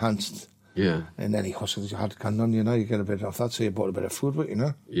 and you enhanced. Yeah. And then he hustles you hard can on, you know, you get a bit off that, so you bought a bit of food with, you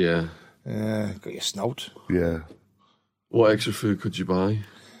know. Yeah. Got your snout. Yeah. What extra food could you buy?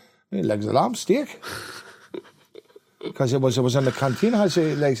 Legs of lamb, steak. Because it was in the canteen, I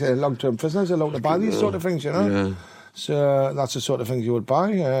say, like long-term prisoners are allowed to buy these sort of things, you know. Yeah. So that's the sort of things you would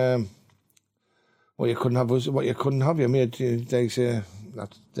buy. What you couldn't have was what you couldn't have. You made things you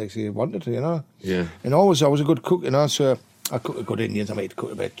wanted, you know. Yeah. And I was a good cook, you know. So I cook a good Indians. I made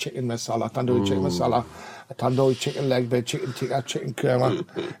cook a bit of chicken masala, tandoori chicken masala, a tandoori chicken leg, bit of chicken tikka, chicken kurma,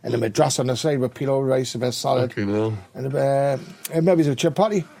 and a madras on the side with pilau rice, a bit of salad, and maybe a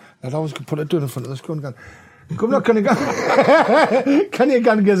chapati. And I always could put it down in front of the screen and go, come on, can you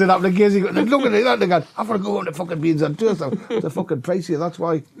go and get it up the gears? Look at it, they go, I've got to go on the fucking beans on Tuesday. They're fucking pricey, that's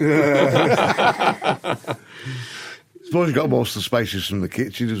why. I suppose you got most of the spices from the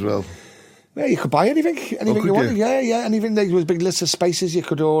kitchen as well. Yeah, you could buy anything could you wanted. you? Yeah, anything. There was a big list of spices you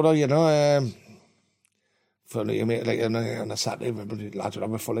could order, you know. For you make like on a Saturday, everybody lads would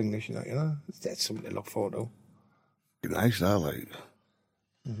have a full English, you know. That's something to look forward to. Nice, that, like.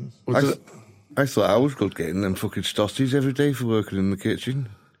 Well, I thought I was good getting them fucking stosties every day for working in the kitchen.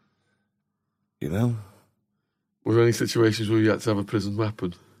 You know? were there any situations where you had to have a prison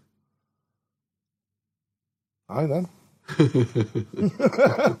weapon? I then.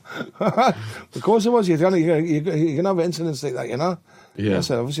 Of course there was. You can have incidents like that, you know. Yeah.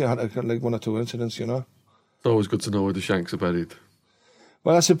 So obviously I had like 1 or 2 incidents, you know. It's always good to know where the shanks are buried.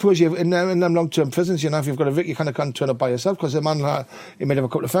 Well, I suppose in them long-term prisons, you know, if you've got a Vic, you kind of can't turn up by yourself because the man, he may have a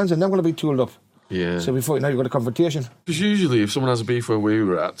couple of friends and they're going to be tooled up. Yeah. So before you know, you've got a confrontation. Because usually if someone has a beef where we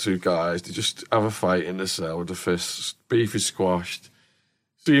were at, 2 guys, they just have a fight in the cell with the fists. Beef is squashed.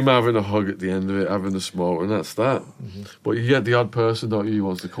 See him having a hug at the end of it, having a smoke, and that's that. Mm-hmm. But you get the odd person, don't you, who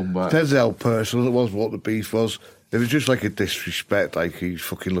wants to come back. Depends how personal it was, what the beef was. If it's just like a disrespect, like he's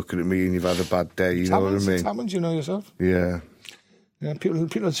fucking looking at me and you've had a bad day, you know what I mean? It happens, you know yourself. Yeah. Yeah,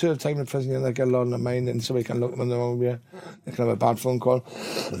 people serve time in prison and they get a lot on their mind and somebody can look them in their own way. They can have a bad phone call,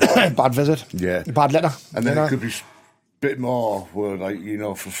 bad visit, bad letter. And then it could be a bit more where, like, you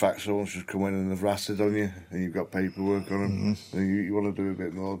know, for a fact someone's just come in and they've ratted on you and you've got paperwork on them and you want to do a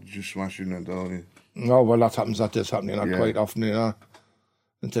bit more, just smashing it, don't you? No, well, that happens, that does happen, you know, quite often, you know.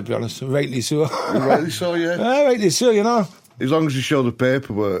 And to be honest, rightly so. Rightly so, yeah. Rightly so, you know. As long as you show the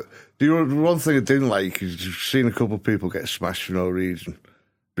paperwork. The one thing I didn't like is you've seen a couple of people get smashed for no reason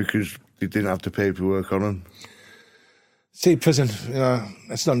because they didn't have the paperwork on them. See, prison, you know,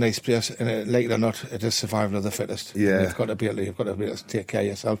 it's not a nice place, and like it or not, it is survival of the fittest. Yeah. You've got to be able to take care of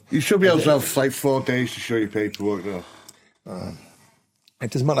yourself. You should be able to have like 4 days to show your paperwork, though. It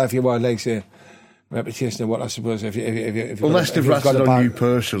doesn't matter if you want, like, say, reputation or what, I suppose. If unless they've ratted on you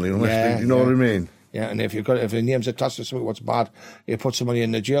personally, you know what I mean? Yeah, and if your name's attached to something what's bad, you put somebody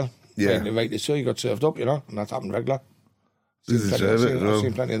in the jail. Yeah. Rightly so, you got served up, you know, and that's happened regular. They deserve it, I've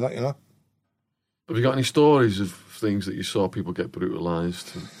seen plenty of that, you know. Have you got any stories of things that you saw people get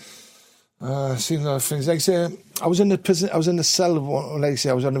brutalised? I've seen a lot of things. Like, say, I was in the prison, I was in the cell, like, say,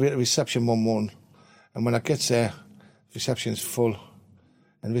 I was on the way to reception one morning, and when I get there, reception's full.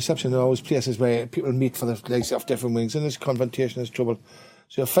 And reception are always places where people meet for the legs off different wings, and there's confrontation, there's trouble.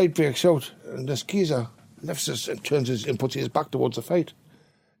 So a fight breaks out, and this geezer lifts us and turns his and puts his back towards the fight.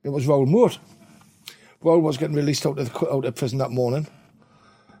 It was Raoul Moore. Raoul was getting released out of prison that morning.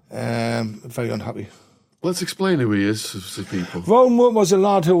 Very unhappy. Let's explain who he is to people. Raoul Moore was a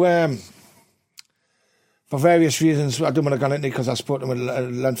lad who, for various reasons, I don't want to go into it because I spoke to him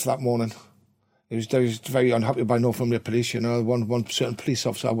at length that morning. He was very unhappy by no from the police, you know. One certain police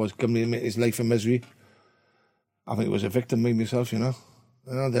officer was giving his life in misery. I think he was a victim, me myself, you know.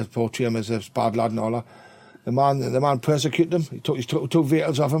 They portray him as a bad lad and all that. The man persecuted him. He took 2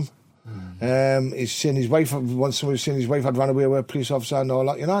 vehicles off him. He's seen his wife, once somebody seen his wife had run away with a police officer and all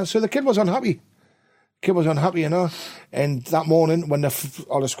that, you know. So the kid was unhappy. You know. And that morning, when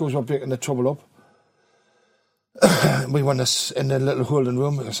all the schools were breaking the trouble up, we went in the little holding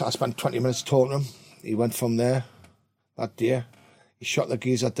room. I spent 20 minutes talking to him. He went from there that day. He shot the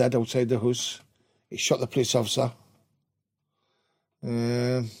geezer dead outside the house. He shot the police officer.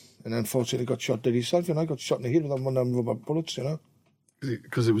 And unfortunately got shot dead himself, you know. Got shot in the head with one of them rubber bullets, you know.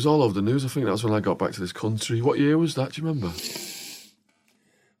 Because it was all over the news. I think that was when I got back to this country. What year was that? Do you remember?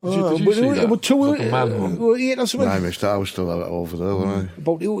 Did you see that? Like a manhunt? 08 or something. I missed that. I was still over there, wasn't I?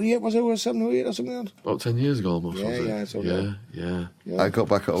 About 08, was it? Or 7 or 8 or something? About 10 years ago almost, was it? Yeah, it's okay. Yeah. I got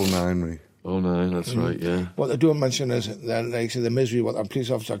back at 09, me. 09, that's right, yeah. What they don't mention is, like, say, the misery what the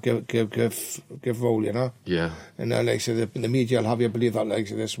police officer give Raoul, you know? Yeah. And like, say, the media will have you believe that, like,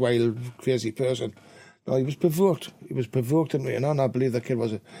 say, this wild, crazy person. No, he was provoked. He was provoked, you know, and I believe the kid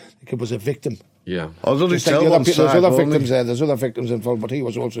was a victim. Yeah. There's other victims involved, but he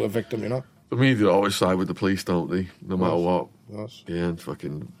was also a victim, you know. The media always side with the police, don't they? No matter what. Yes. Yeah, and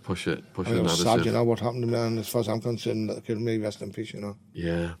fucking push it. It was sad, you know, what happened to me, and as far as I'm concerned, that kid may rest in peace, you know.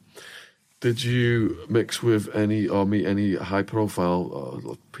 Yeah. Did you mix with any or meet any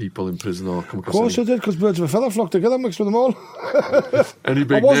high-profile people in prison or come across? Of course I did, because birds of a feather flock together, mixed with them all. Any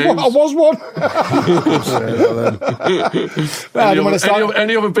big names? I was one.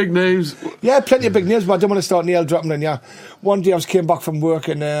 Any other big names? Yeah, plenty of big names, but I don't want to start nail dropping in, yeah. One day I came back from work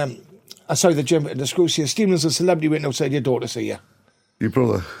and I saw the gym and the school said, Stephen's a celebrity waiting outside your door to see you. Your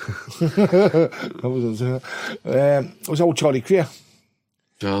brother? It was old Charlie Cray.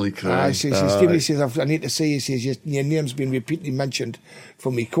 Charlie Cray. He says, I need to see, he says, your name's been repeatedly mentioned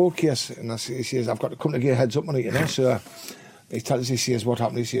for me court case. And he says, I've got to come to get a heads up on it, you know. So he tells us, he says, what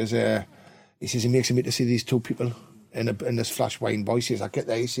happened? He says, he makes me to see these two people in this Flash Wine Boy. He says, I get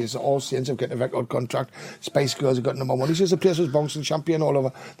there. He says, All Saints have got a record contract. Spice Girls have got #1. He says, the place was bouncing champagne all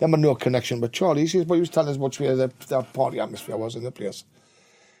over. They had no connection with Charlie. He says, but he was telling us much where the party atmosphere was in the place.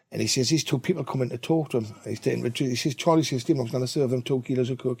 And he says, these two people come in to talk to him. He says, Charlie says, Stephen, I was going to serve them 2 kilos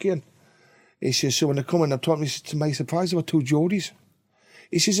of cocaine. He says, so when they come in, they told me, to my surprise, there were 2 Geordies.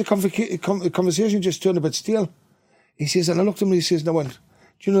 He says, the conversation just turned a bit stale. He says, and I looked at him and he says, no one, do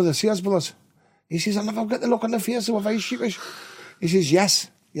you know the Sears brothers? He says, I'll never get the look on their face, they were very sheepish. He says,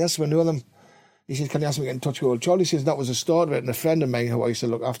 yes, we know them. He says, can you ask me to get in touch with old Charlie? He says, that was the start of it. And a friend of mine who I used to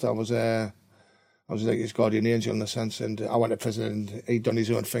look after I was like his guardian angel in a sense, and I went to prison and he'd done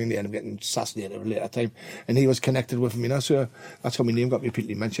his own thing. They ended up getting assassinated at a later time, and he was connected with him, you know. So that's how my name got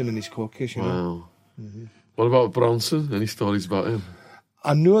repeatedly mentioned in his court case, you know. Mm-hmm. What about Bronson? Any stories about him?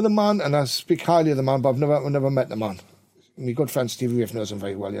 I know the man, and I speak highly of the man, but I've never met the man. My good friend Stevie Rafe knows him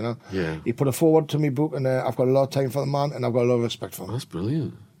very well, you know. Yeah. He put a forward to me book, and I've got a lot of time for the man, and I've got a lot of respect for him. That's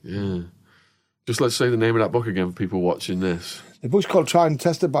brilliant. Yeah. Just let's say the name of that book again for people watching this. The book's called Tried and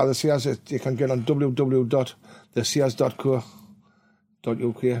Tested by the Sears. You can get on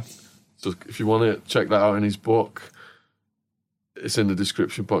www.thesears.co.uk. So if you want to check that out in his book, it's in the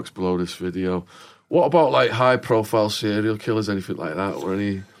description box below this video. What about like high-profile serial killers, anything like that, or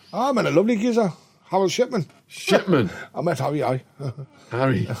any? I met a lovely geezer, Harold Shipman. Shipman. I met Harry. Harry.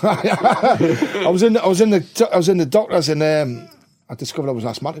 I was in the doctors, and I discovered I was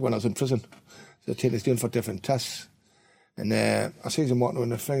asthmatic when I was in prison. So they doing for different tests. And I see him walking in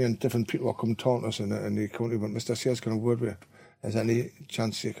the thing, and different people were coming talking to us, and he come to me and went, Mr. Sears, can I word with you? Is there any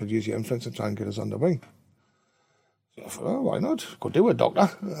chance you could use your influence and try and get us on the wing? So I thought, oh, why not? Could do it, doctor.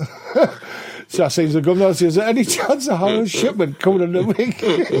 So I say to the governor, I say, is there any chance of Harold Shipman coming on the wing?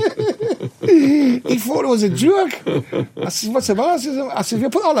 He thought it was a joke. I said, what's the matter? I said, if you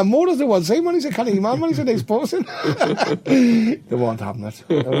put all the motors in one same one, he said, can you man when he's the next person? They weren't having it.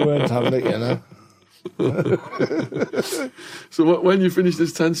 They weren't having it, you know. So when you finished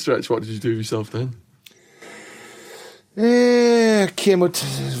this 10 stretch, what did you do with yourself then? Came with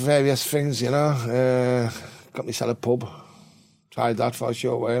various things, you know. Got myself a pub. Tried that for a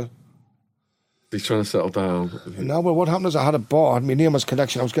short while. He's trying to settle down. No, well, what happened is I had a bar. My name was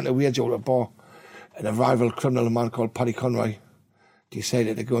Connection. I was getting a wage out of a bar. And a rival criminal, a man called Paddy Conroy,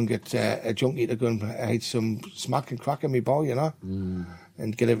 decided to go and get a junkie to go and hide some smack and crack in my bar, you know.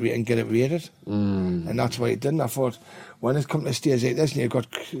 And get it rated. And that's why it didn't. I thought, when it come to stage like this and you've got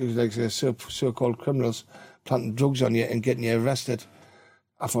like so-called criminals planting drugs on you and getting you arrested,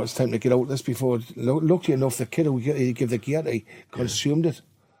 I thought it's time to get out of this before. Luckily enough, the kid who gave the gear to consumed it.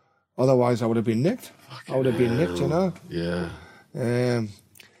 Otherwise, I would have been nicked. You know. Yeah.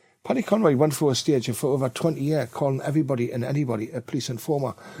 Paddy Conroy went through a stage for over 20 years calling everybody and anybody a police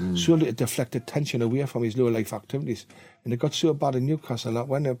informer, solely to deflect attention away from his low-life activities. And it got so bad in Newcastle that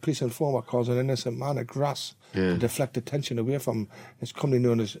when a police informer calls an innocent man a grass to deflect attention away from his company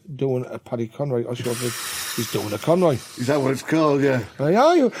known as Doing a Paddy Conroy, or short he's Doing a Conroy. Is that what it's called, yeah?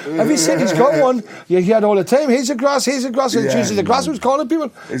 Yeah, every city's got one. You hear it all the time, here's a grass, and it's usually the grass who's calling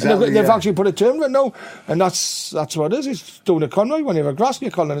people. Exactly, they've actually put a term to it now, and that's what it is. It's Doing a Conroy. When you have a grass,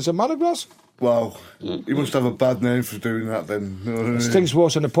 you're calling it as a man of grass. Wow, he must have a bad name for doing that then. It stinks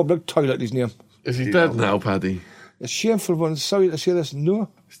worse in the public toilet, his name. Is he dead now, Paddy? A shameful one, sorry to say this, no.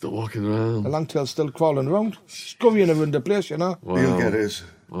 Still walking around. The langtail's still crawling around, scurrying around the place, you know. Wow. He'll get his.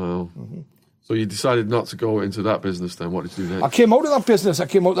 Wow. So you decided not to go into that business then? What did you do next? I came out of that business.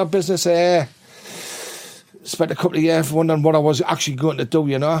 Spent a couple of years wondering what I was actually going to do,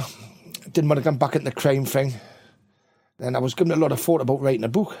 you know. Didn't want to get back into the crime thing. Then I was given a lot of thought about writing a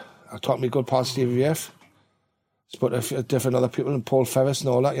book. I talked to my good pal Stevie Rafe. Spoke to a few different other people, and Paul Ferris and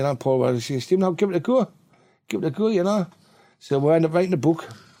all that, you know. Paul was saying, Stephen, now give it a go. Give it a go, you know. So we ended up writing a book.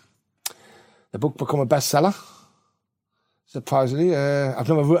 The book became a bestseller. Surprisingly, I'd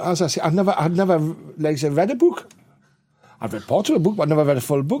never read a book. I've read parts of a book, but I never read a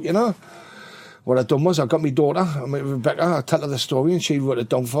full book, you know. What I done was I got my daughter, Rebecca, I tell her the story, and she wrote it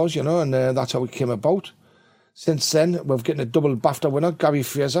down for us, you know, and that's how it came about. Since then, we've getting a double BAFTA winner, Gary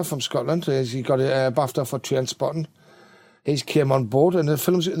Fraser from Scotland. He got a BAFTA for Trainspotting. He's came on board, and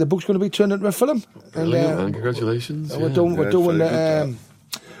the book's going to be turned into a film. Brilliant, man. Congratulations. We're doing the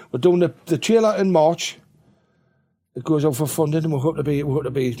trailer in March. It goes out for funding, and we hope to be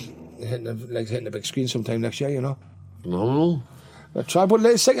hitting the big screen sometime next year, you know. Phenomenal. I try, but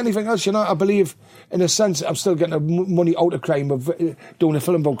it's like anything else, you know. I believe, in a sense, I'm still getting money out of crime, of doing a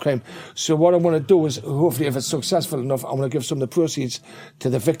film about crime. So what I want to do is, hopefully, if it's successful enough, I want to give some of the proceeds to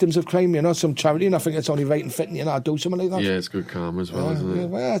the victims of crime, you know, some charity, and I think it's only right and fitting, you know, I do something like that. Yeah, it's good karma as well, isn't it?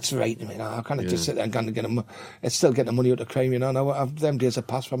 Well, that's right. I mean, I can't just sit there and get them. It's still getting the money out of crime, you know. Now, them days have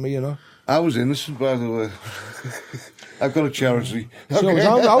passed for me, you know. I was innocent, by the way. I've got a charity. So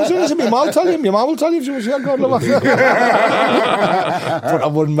I was innocent. My mum will tell you. My mum will tell you if she was here. God love her. But I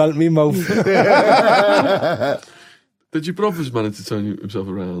wouldn't melt me mouth. Did your brothers manage to turn himself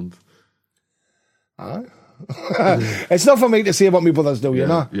around? It's not for me to say what my brothers do, you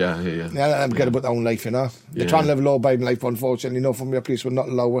know. Yeah. Yeah, I'm getting about their own life, you know. They're trying to live a law-abiding life, unfortunately. You know, from your police, we're not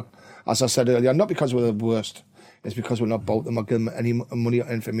lower. As I said earlier, not because we're the worst. It's because we're not about them or give them any money or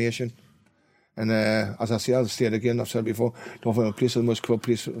information. And as I say, I'll say it again, I've said it before, don't think a police are the most corrupt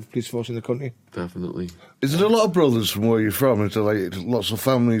police force in the country. Definitely. Is there a lot of brothers from where you're from? Is there like lots of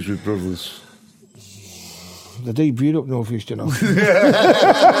families with brothers? The deep breed up North East, you know.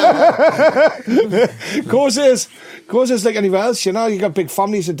 Course is like anywhere else, you know. You got big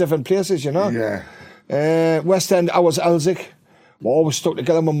families in different places, you know. Yeah. West End, I was Elsick. We're always stuck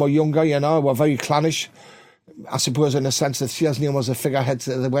together when we're younger, you know. We're very clannish. I suppose in the sense that Sears Neal was a figurehead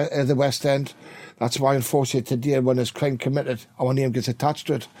to the West End. That's why, unfortunately, today when there's crime committed, our name gets attached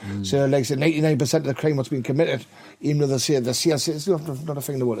to it. So, like, 99% of the crime that's been committed, even though they say the Sears, it's not a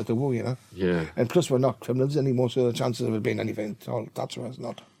thing they want to do, you know. Yeah. And plus, we're not criminals anymore, so the chances of it being anything at all, that's why it's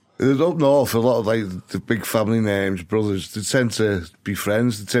not. Up north, a lot of like the big family names, brothers, they tend to be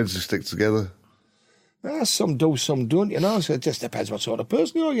friends, they tend to stick together. Some do, some don't, you know. So it just depends what sort of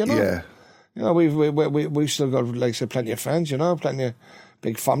person you are, you know. Yeah. You know, we've still got, like I said, plenty of friends, you know, plenty of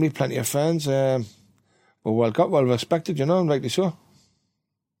big family, plenty of friends. We're well respected, you know, and rightly so.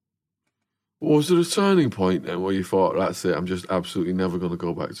 Was there a turning point then where you thought, that's it, I'm just absolutely never going to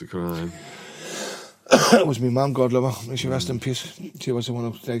go back to crime? It was my mum, God love her. May she rest in peace. She was the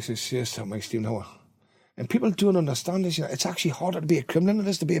one who likes this siesta, my Stephen Howard. And people don't understand this, you know. It's actually harder to be a criminal than it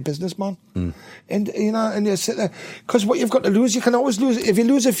is to be a businessman. And you know, and you sit there because what you've got to lose, you can always lose. If you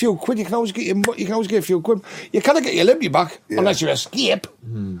lose a few quid, you can always get a few quid. You can't get your liberty back unless you escape.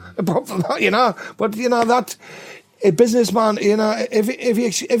 Apart from that, you know. But you know that a businessman, you know,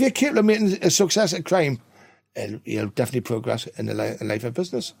 if you keep making a success at crime, you'll definitely progress in the life of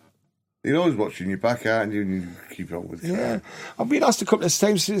business. You're always watching your back, aren't you? And you keep on with it. Yeah. I've been asked a couple of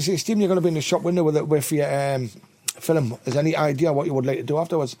times, Stephen, you're going to be in the shop window with your film. Is any idea what you would like to do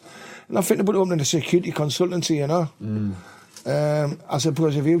afterwards? And I'm thinking about opening a security consultancy, you know. I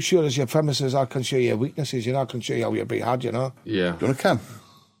suppose if you show us your premises, I can show you your weaknesses, you know. I can show you how you're being had, you know. Yeah. Do you want a can?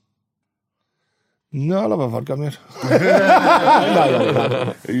 No, I'll have a vodka, mate.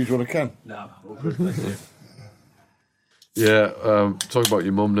 No, you want a can? No, all good, thank you. Yeah, talk about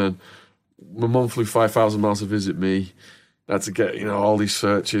your mum then. My mum flew 5,000 miles to visit me. I had to get, you know, all these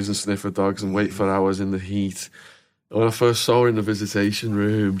searches and sniffer dogs and wait for hours in the heat. And when I first saw her in the visitation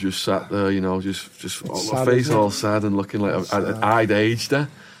room, just sat there, you know, just my face all sad and looking like I'd aged her.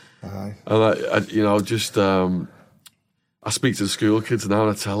 Aye. And you know, just I speak to the school kids now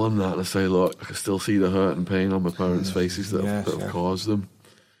and I tell them that and I say, look, I can still see the hurt and pain on my parents' faces that have caused them.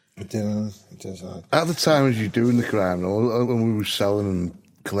 It is. At the time as you doing the crime, when we were selling and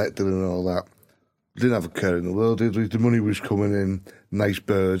collecting and all that, we didn't have a care in the world, did we? The money was coming in, nice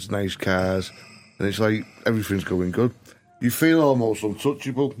birds, nice cars, and it's like everything's going good. You feel almost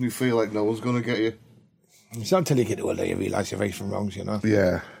untouchable. You feel like no one's going to get you. It's not until you get older you realise you're right from wrongs, you know.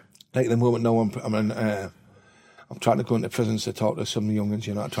 Yeah. Like the moment I'm trying to go into prisons to talk to some young'uns,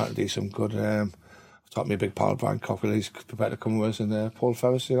 you know, I'm trying to do some good. I've talked to my big pal, Brian Cockle, he's prepared to come with us, and Paul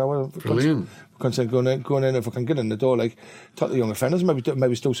Ferris, you know. Brilliant. Consider going in, if we can get in the door, like, talk to the young offenders, maybe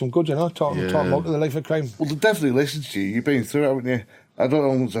do some good, you know, talk them out of the life of crime. Well, they definitely listen to you. You've been through it, haven't you? I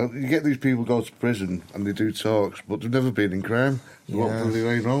don't know, you get these people go to prison and they do talks, but they've never been in crime. So what do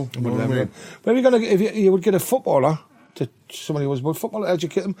they know? You know what I mean? Where are you going to, if you would get a footballer, to somebody who was a footballer,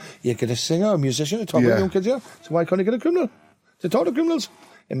 educate them, you get a singer, a musician to talk to young kids, yeah? So why can't you get a criminal to talk to criminals?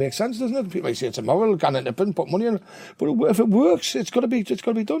 It makes sense, doesn't it? People might say it's immoral, can it nip in, put money in, but if it works, it's got to be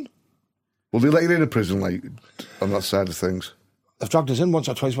done. Well, they let you in a prison, like, on that side of things. They've dragged us in once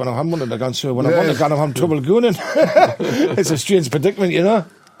or twice when I haven't wanted to go, so when I want to go, I'm having trouble going in. It's a strange predicament, you know.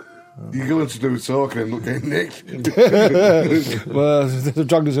 You go in to do a talk and look getting nicked. Well, they've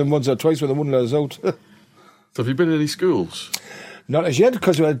dragged us in once or twice when they wouldn't let us out. So have you been in any schools? Not as yet,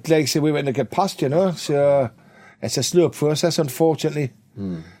 because we went to get past, you know. So it's a slow process, unfortunately.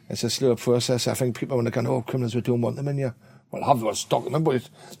 It's a slow process. I think people, when they go, criminals, we don't want them in here. well, have what's stuck in them, but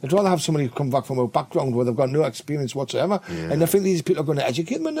they'd rather have somebody come back from a background where they've got no experience whatsoever. Yeah. And I think these people are going to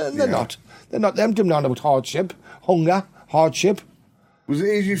educate them, and they're not. They're not. Them down about hunger, hardship. Was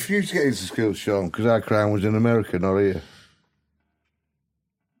it easy for you to get into school, Sean? Because our crown was in America, not here.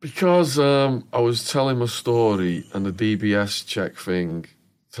 Because I was telling my story, and the DBS check thing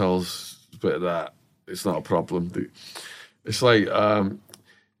tells a bit of that. It's not a problem. It's like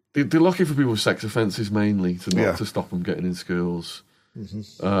they're looking for people with sex offences mainly to stop them getting in schools.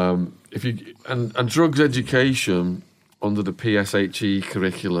 Mm-hmm. If you and drugs education under the PSHE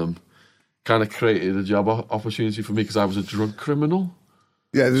curriculum kind of created a job opportunity for me because I was a drug criminal.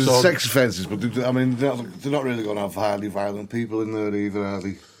 Yeah, there's sex offences, but I mean they're not really going to have highly violent people in there either, are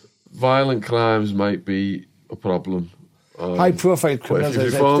they? Violent crimes might be a problem. High profile criminals.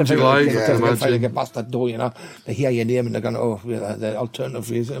 If you formed your life, they get past that door, they hear your name and they're going, the alternative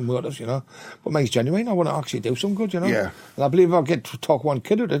reason and motives, But mine's genuine. I want to actually do some good, Yeah. And I believe I'll get to talk one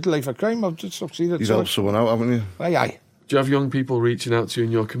kid out of life of crime. I've just succeeded. You've helped someone out, haven't you? Aye. Do you have young people reaching out to you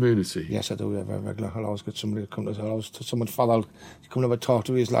in your community? Yes, I do. Very regular. I'll always get somebody to come to us. I'll always to someone's father. I'll come over and talk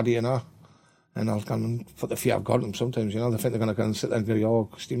to his laddie, And I'll come and put the fear I've got them sometimes, They think they're going to go and sit there and go,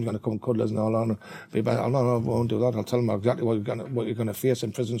 Steve's going to come and cuddle us and all on. No, I won't do that. I'll tell them exactly what you're going to face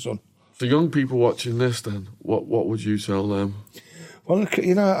in prison, son. For young people watching this, then, what would you tell them? Well,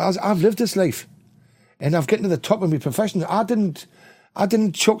 I've lived this life, and I've gotten to the top of my profession. I didn't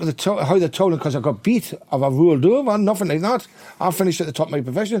chuck to the top, how they told me because I got beat or I ruled over, nothing like that. I finished at the top of my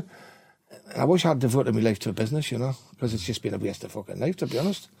profession. And I wish I'd devoted my life to a business, because it's just been a waste of fucking life, to be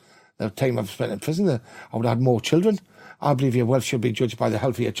honest. The time I've spent in prison, I would have had more children. I believe your wealth should be judged by the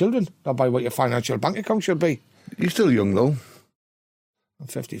health of your children, not by what your financial bank account should be. You're still young, though. I'm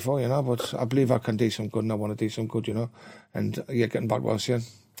 54, but I believe I can do some good, and I want to do some good, And you're getting back to what I was saying.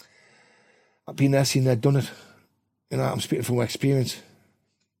 I've been there, seen that, done it. I'm speaking from my experience.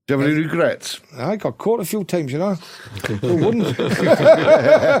 Do you have any regrets? I got caught a few times, Who wouldn't?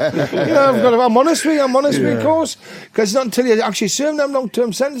 I'm honest with you, of course. Because it's not until you actually serve them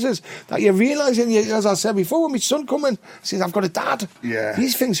long-term sentences that you realise, as I said before, when my son come in, says, I've got a dad. Yeah.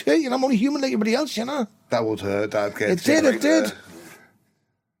 These things hurt, I'm only human like everybody else, That would hurt, Dad. It did.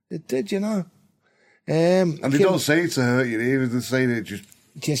 It did, and they don't say it to hurt you either, they say it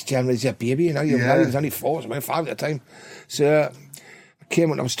just generally as a baby, You're married, it's only 4, so 5 at the time. So I came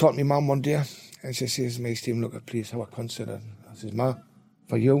when I was talking to my mum one day, and she says to me, Stephen, look, please, how I consider. I says, Ma,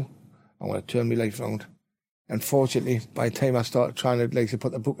 for you, I want to turn my life around. Unfortunately, by the time I started trying to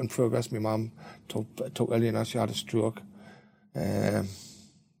put the book in progress, my mum took early, she had a stroke. And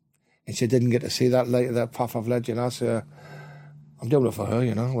she didn't get to see that light of that path I've led, so I'm doing it for her,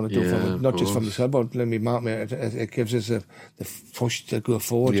 I want to do it for her, not just for myself, but let me mark me. It gives us the push to go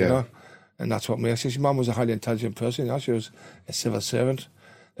forward, And that's what me. I said, your mum was a highly intelligent person, She was a civil servant.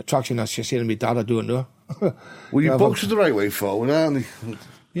 The traction she said to me, Dad, I don't know. Well, your books are the right way forward, aren't they?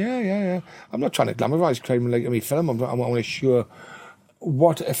 Yeah. I'm not trying to glamorise crime like in my film. I want to show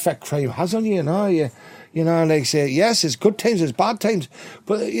what effect crime has on you, say, yes, it's good times, it's bad times,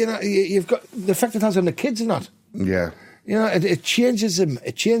 but, you've got the effect it has on the kids and that. Yeah. It changes them.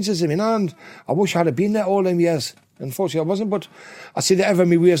 And I wish I'd have been there all them years. Unfortunately, I wasn't, but I see the ever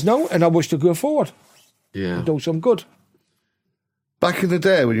my ways now, and I wish to go forward. Yeah. And do some good. Back in the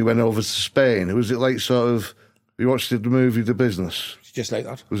day when you went over to Spain, was it like sort of, you watched the movie The Business? It's just like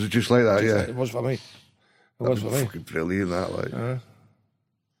that. Was it just like that, It was for me. It was for me. Fucking brilliant, that,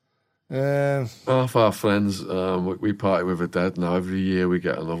 Half our friends we party with are dead now. Every year we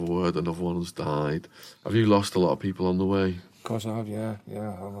get another word, another one's died. Have you lost a lot of people on the way? Of course I have, yeah.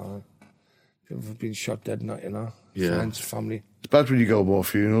 People have been shot dead, Yeah. Friends, family. It's bad when you go more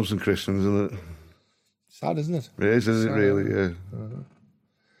funerals than Christians, isn't it? Sad, isn't it? It is, isn't it, really, yeah.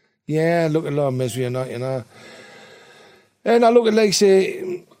 Yeah, look at a lot of misery and that, And I look at,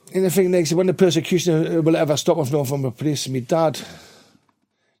 say, in the thing, when the persecution will ever stop from the police, my dad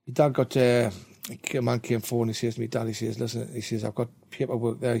got, a man came forward and he says to me, Dad, he says, listen, he says, I've got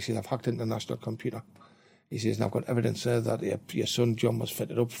paperwork there, he says, I've hacked into the national computer. He says, and I've got evidence there that your son John was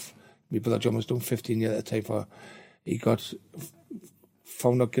fitted up. My brother John was done 15 years at the time he got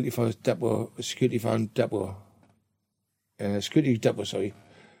found not guilty for his security depot,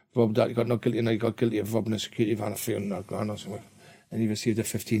 robbed that, he got not guilty, and he got guilty of robbing a security van of £300 or something. And he received a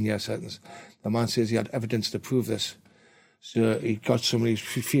 15-year sentence. The man says he had evidence to prove this. So he got somebody,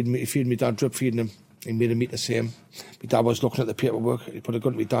 he feed me dad, drip feeding him. He made him eat the same. My dad was looking at the paperwork. He put a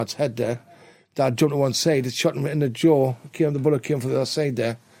gun to my dad's head there. Dad jumped to one side, it shot him in the jaw. The bullet came from the other side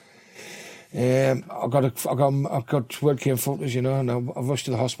there. I got word came photos, you know, and I rushed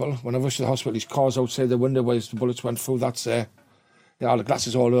to the hospital. When I rushed to the hospital, his car's outside the window where the bullets went through. That's all the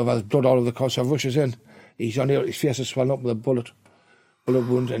glasses all over, there's blood all over the car. So I rushes in. He's on here, his face is swelling up with a bullet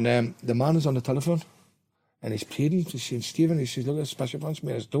wound, and the man is on the telephone, and he's pleading to see Stephen. He says, "Look, it's special branch,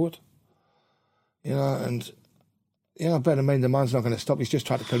 mate, let's do it." You know, and you know, bear in mind the man's not going to stop. He's just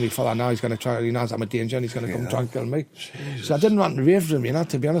tried to kill me for that. Now he's going to try. He knows I'm a danger, and he's going to come try and kill me. Jesus. So I didn't want to rave for him, you know.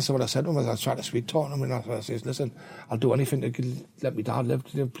 To be honest, what I said to him was I tried to sweet talk him, and I says, "Listen, I'll do anything to let me dad live,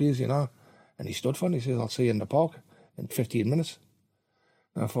 please, you know." And he stood for it. He says, "I'll see you in the park in 15 minutes."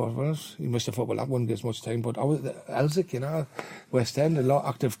 And I thought, well, he must have thought, well, that wouldn't get as much time. But I was Elsick, you know, West End, a lot of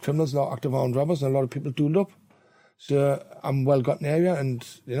active criminals, a lot of active armed robbers, and a lot of people dooled up. So I'm well got in the area, and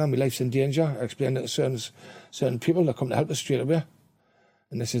you know, my life's in danger. I explained it to certain people that come to help us straight away.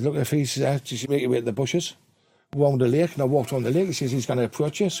 And they says, "Look, if he's there, just make your way to the bushes, round the lake." And I walked around the lake. He says he's going to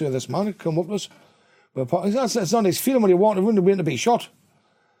approach you. So this man would come up to us. But it's not his feeling when you walk around the waiting to be shot.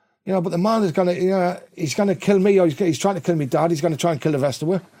 You know, but the man is going to, you know, he's going to kill me, or he's trying to kill me dad. He's going to try and kill the rest of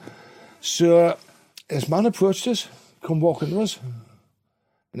us. So this man approached us, come walking to us,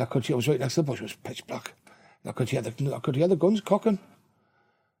 and I could hear, I was right next to the bush. It was pitch black. And I could hear the guns cocking.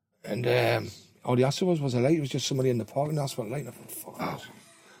 And all he asked for was a light. It was just somebody in the park and asked for a light. And I thought, fuck,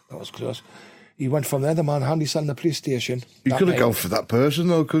 that was close. He went from there, the man handy selling the police station. You could have gone for that person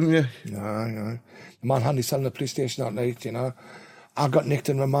though, couldn't you? No. The man handy selling the police station that night, you know. I got nicked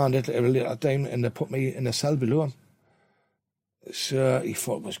and remanded at a later time, and they put me in a cell below him. So he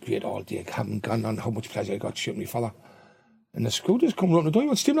thought it was great all day, having gone on how much pleasure I got shooting me fella. And the scooters coming up the door. He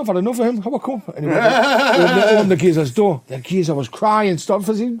went, "Stephen, I've had enough of him. Have a cup." And he opened the geezer's door. The geezer was crying, stuff.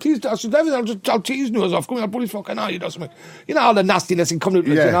 I said, "Please, I said, I'll tease nose off. Come here, I'll put his fucking eye, or something." You know, all the nastiness and coming out,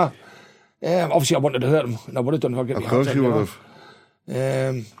 you know. Obviously, I wanted to hurt him, and I would have done if I get me. Of course you would have.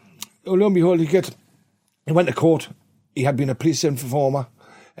 Lo and behold, he went to court. He had been a police informer,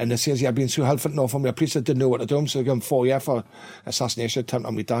 and they says he had been so helpful for me. The police didn't know what to do him, so they gave him 4 years for assassination attempt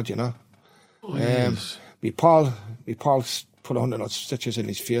on my dad, you know. Yes. My pal put 100 stitches in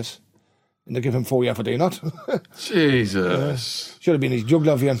his face, and they give him 4 years for doing that. Jesus. Should have been his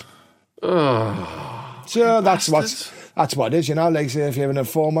jugular vein. Oh. So that's what it is, you know. Like say, if you're an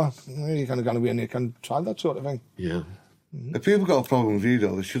informer, you kind of go away and you can try that sort of thing. Yeah. If people got a problem with you,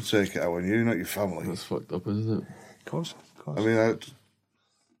 though, they should take it out on you, not your family. That's fucked up, isn't it? Of course. I mean,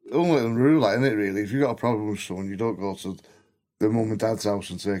 only in rule, isn't it, really? If you've got a problem with someone, you don't go to the mum and dad's house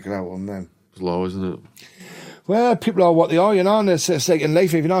and take it out on them. It's low, isn't it? Well, people are what they are, you know, and it's like in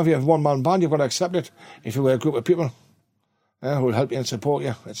life, if you have one-man band, you've got to accept it. If you were a group of people who will help you and support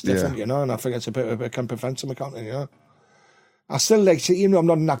you, it's different, you know, and I think it's it can prevent some accounting, you know. I still even though I'm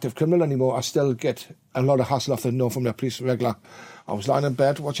not an active criminal anymore, I still get a lot of hassle off the know from the police regular. I was lying in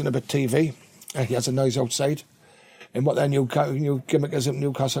bed watching a bit of TV, and he has a noise outside. And what their new gimmick is at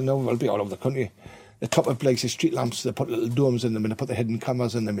Newcastle now, will be all over the country. The top of places, street lamps, they put little domes in them and they put the hidden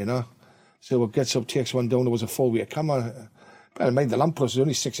cameras in them, you know. So it gets up, takes one down, there was a 4-way camera. Bear in mind, the lamp post is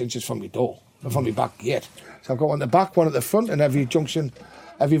only 6 inches from my door, not from my back yet. So I've got one at the back, one at the front, and every junction,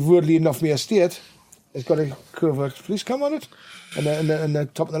 every road leading off my estate has got a covert police camera on it, and the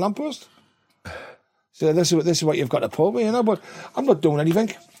top of the lamp post. So this is what you've got to pull me, you know, but I'm not doing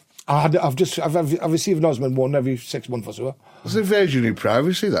anything. I've received an Osmond one every 6 months or so. It's invasion of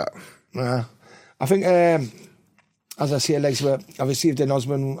privacy, that. I think, as I say, like, I've received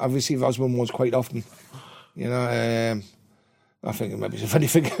Osmond ones quite often. You know, I think maybe if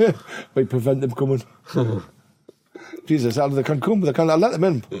anything, might prevent them coming. Jesus, they can come, but I'll let them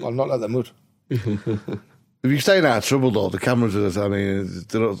in. I'll not let them out. If you're staying out of trouble, though, the cameras are, I mean,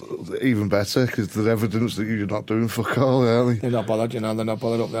 they're even better because there's evidence that you're not doing fuck all, aren't they? They're not bothered, you know. They're not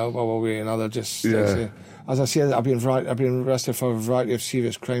bothered up there. You know, they're just. Yeah. As I say, I've been arrested for a variety of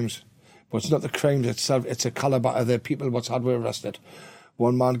serious crimes, but it's not the crimes itself. It's a calibre of the people what's had were arrested.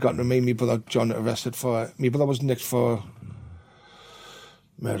 One man got me, my brother John, arrested for. My brother was nicked for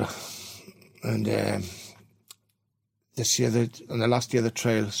murder, and this year, on the last day of the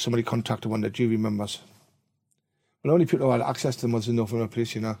trial, somebody contacted one of the jury members. Well, only people who had access to them was enough from the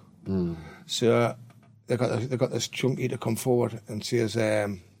police, you know. Mm. So they got this junkie to come forward and says that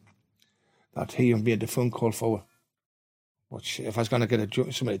he made the phone call forward. Which, if I was going to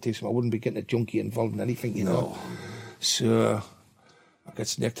get somebody decent, I wouldn't be getting a junkie involved in anything, you know. So I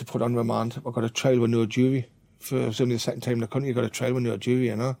get nicked to put on remand. I got a trial with no jury. It was only the second time in the country you got a trial with no jury,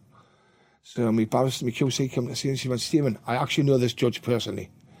 you know. So my barrister, my QC, came to see and she went, "Stephen, I actually know this judge personally.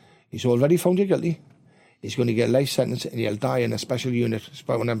 He's already found you guilty. He's going to get a life sentence and he'll die in a special unit,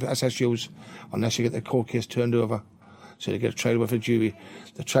 one of them SSUs, unless you get the court case turned over. So they get a trial with a jury.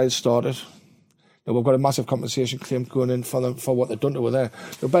 The trial started. Now, we've got a massive compensation claim going in for them for what they've done to her there.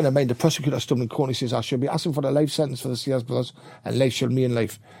 Now, bear in mind, the prosecutor stood in court and he says, I should be asking for the life sentence for the Sears brothers, and life shall mean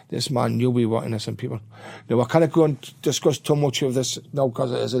life. This man knew we were innocent people. Now, I can't go and discuss too much of this now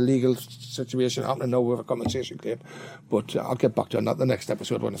because it is a legal situation happening now with a compensation claim. But I'll get back to that the next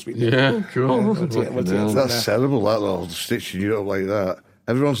episode when I speak to you. Yeah, cool. That's terrible, that though, stitching you up like that.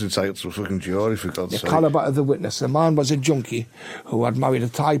 Everyone's entitled to a fucking jury, for God's sake. The calibre of the witness. The man was a junkie who had married a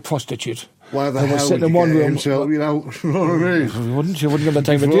Thai prostitute. Why the hell would you get himself, you know what I mean? You wouldn't give the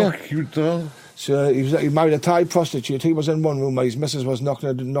time of day. You don't. So he married a Thai prostitute. He was in one room. His missus was knocking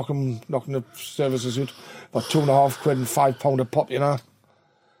the services out for £2.50 and £5 a pop. You know,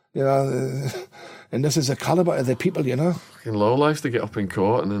 and this is the calibre of the people. You know, Fucking low life to get up in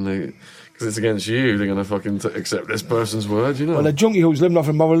court and then because it's against you, they're going to fucking accept this person's word. You know. Well, a junkie who's living off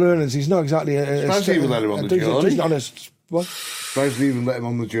of moral earnings, he's not exactly. Surprised even let him on the jury. Honest. What? Surprised even let him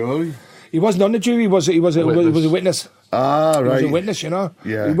on the jury. He wasn't on the jury. He was a witness. Ah, right. He was a witness, you know.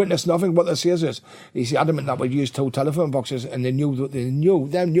 Yeah. He witnessed nothing but the Caesars. He's adamant that we'd used 2 telephone boxes, and they knew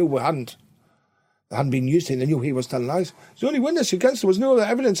we hadn't. They hadn't been used to it. They knew he was telling lies. The only witness against there was no other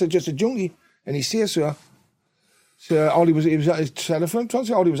evidence of just a junkie, and he says so. So all he was at his telephone.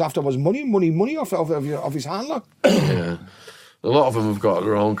 All he was after was money off his handler. Yeah. A lot of them have got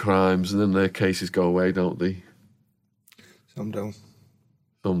their own crimes, and then their cases go away, don't they? Some don't.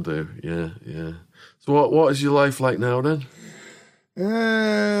 Some do, yeah. So what is your life like now then?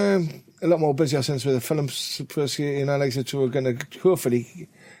 A lot more busier since with the films first year, you know, like I said, we're going to hopefully...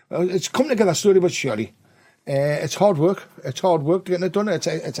 it's coming together slowly but surely. It's hard work. It's hard work getting it done. It's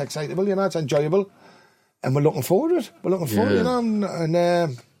excitable, you know, it's enjoyable. And we're looking forward to it. We're looking forward, you know, and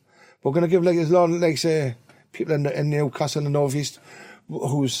we're going to give, like, a lot of, like, say, people in Newcastle and the North East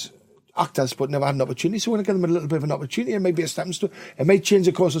who's actors but never had an opportunity, so we're going to give them a little bit of an opportunity. It may be a stepping stone. It may change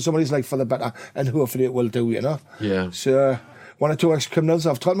the course of somebody's life for the better, and hopefully it will do, you know. Yeah. So 1 or 2 ex-criminals,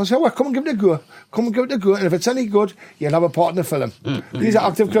 I've told them, I say, well, come and give it a go. Come and give it a go, and if it's any good, you'll have a part in the film. These are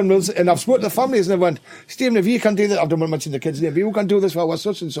active criminals, and I've spoken to families, and they went, Stephen, if you can do that, I don't want to mention the kids' name, if you can do this for us,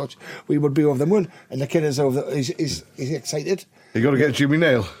 such and such, we would be over the moon. And the kid is he's excited. You got to get Jimmy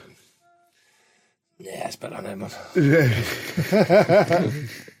Nail. Yeah, it's better than man.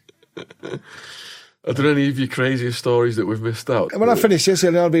 Are there any of your craziest stories that we've missed out? When I finish this,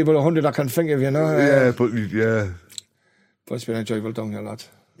 there'll be about 100 I can think of, you know. But it's been enjoyable down here, lad.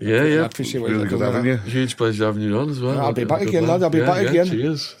 Yeah. I appreciate what really you're good having you. Huge pleasure having you on as well. I'll be back again, lad. I'll be back again.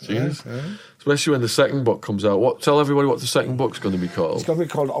 Cheers. Especially when the second book comes out. Tell everybody what the second book's going to be called. It's going to be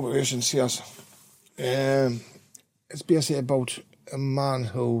called Operation Sears. It's basically about a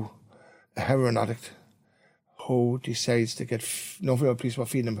man a heroin addict, who decides to get Norfolk police were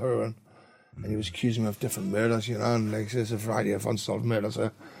feeding him heroin, and he was accusing him of different murders, you know, and like there's a variety of unsolved murders.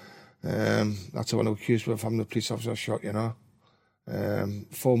 That's the one who accused him of having the police officer shot, you know.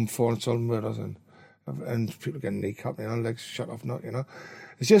 4 unsolved murders and people getting kneecapped, you know, legs shot off, not, you know.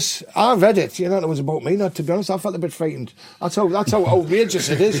 It's just, I read it, you know, and it was about me. Not to be honest, I felt a bit frightened. That's how outrageous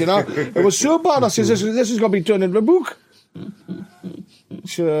it is, you know. It was so bad. I said, this is going to be turned into a book.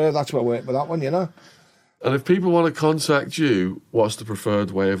 So that's where I went with that one, you know. And if people want to contact you, what's the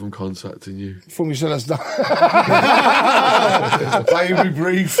preferred way of them contacting you? Phone me, so that's I'll be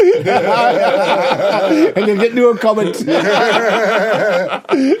brief. And you'll get no comment. Do you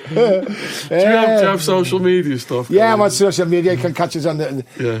have social media stuff? Yeah, I'm on social media. You can catch us on the...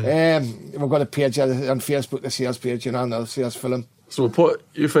 Yeah. We've got a page on Facebook, the Sears page, you know, and the Sears film. So we'll put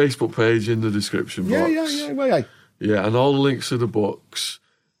your Facebook page in the description box. Yeah. Yeah, and all the links to the books.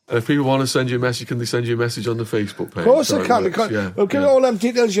 And if people want to send you a message, can they send you a message on the Facebook page? Of course they can. We'll give you all them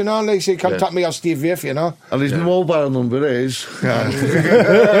details, you know, like say, contact me or Steve Viff, you know. And his mobile number is...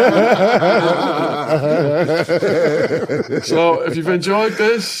 So, if you've enjoyed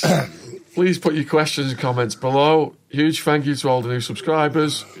this, please put your questions and comments below. Huge thank you to all the new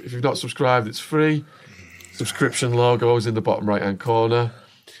subscribers. If you've not subscribed, it's free. Subscription logo is in the bottom right-hand corner.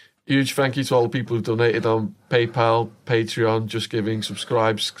 Huge thank you to all the people who've donated on PayPal, Patreon, Just Giving,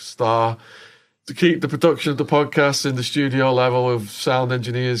 Subscribe, Star, to keep the production of the podcast in the studio level of sound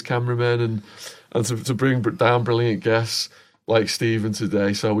engineers, cameramen, and to bring down brilliant guests like Stephen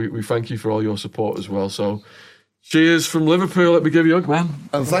today. So we thank you for all your support as well. So cheers from Liverpool. Let me give you a hug, man.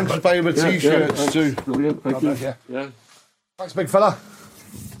 And thanks for buying my T-shirts too. Brilliant. Thank you. Yeah. Thanks, big fella.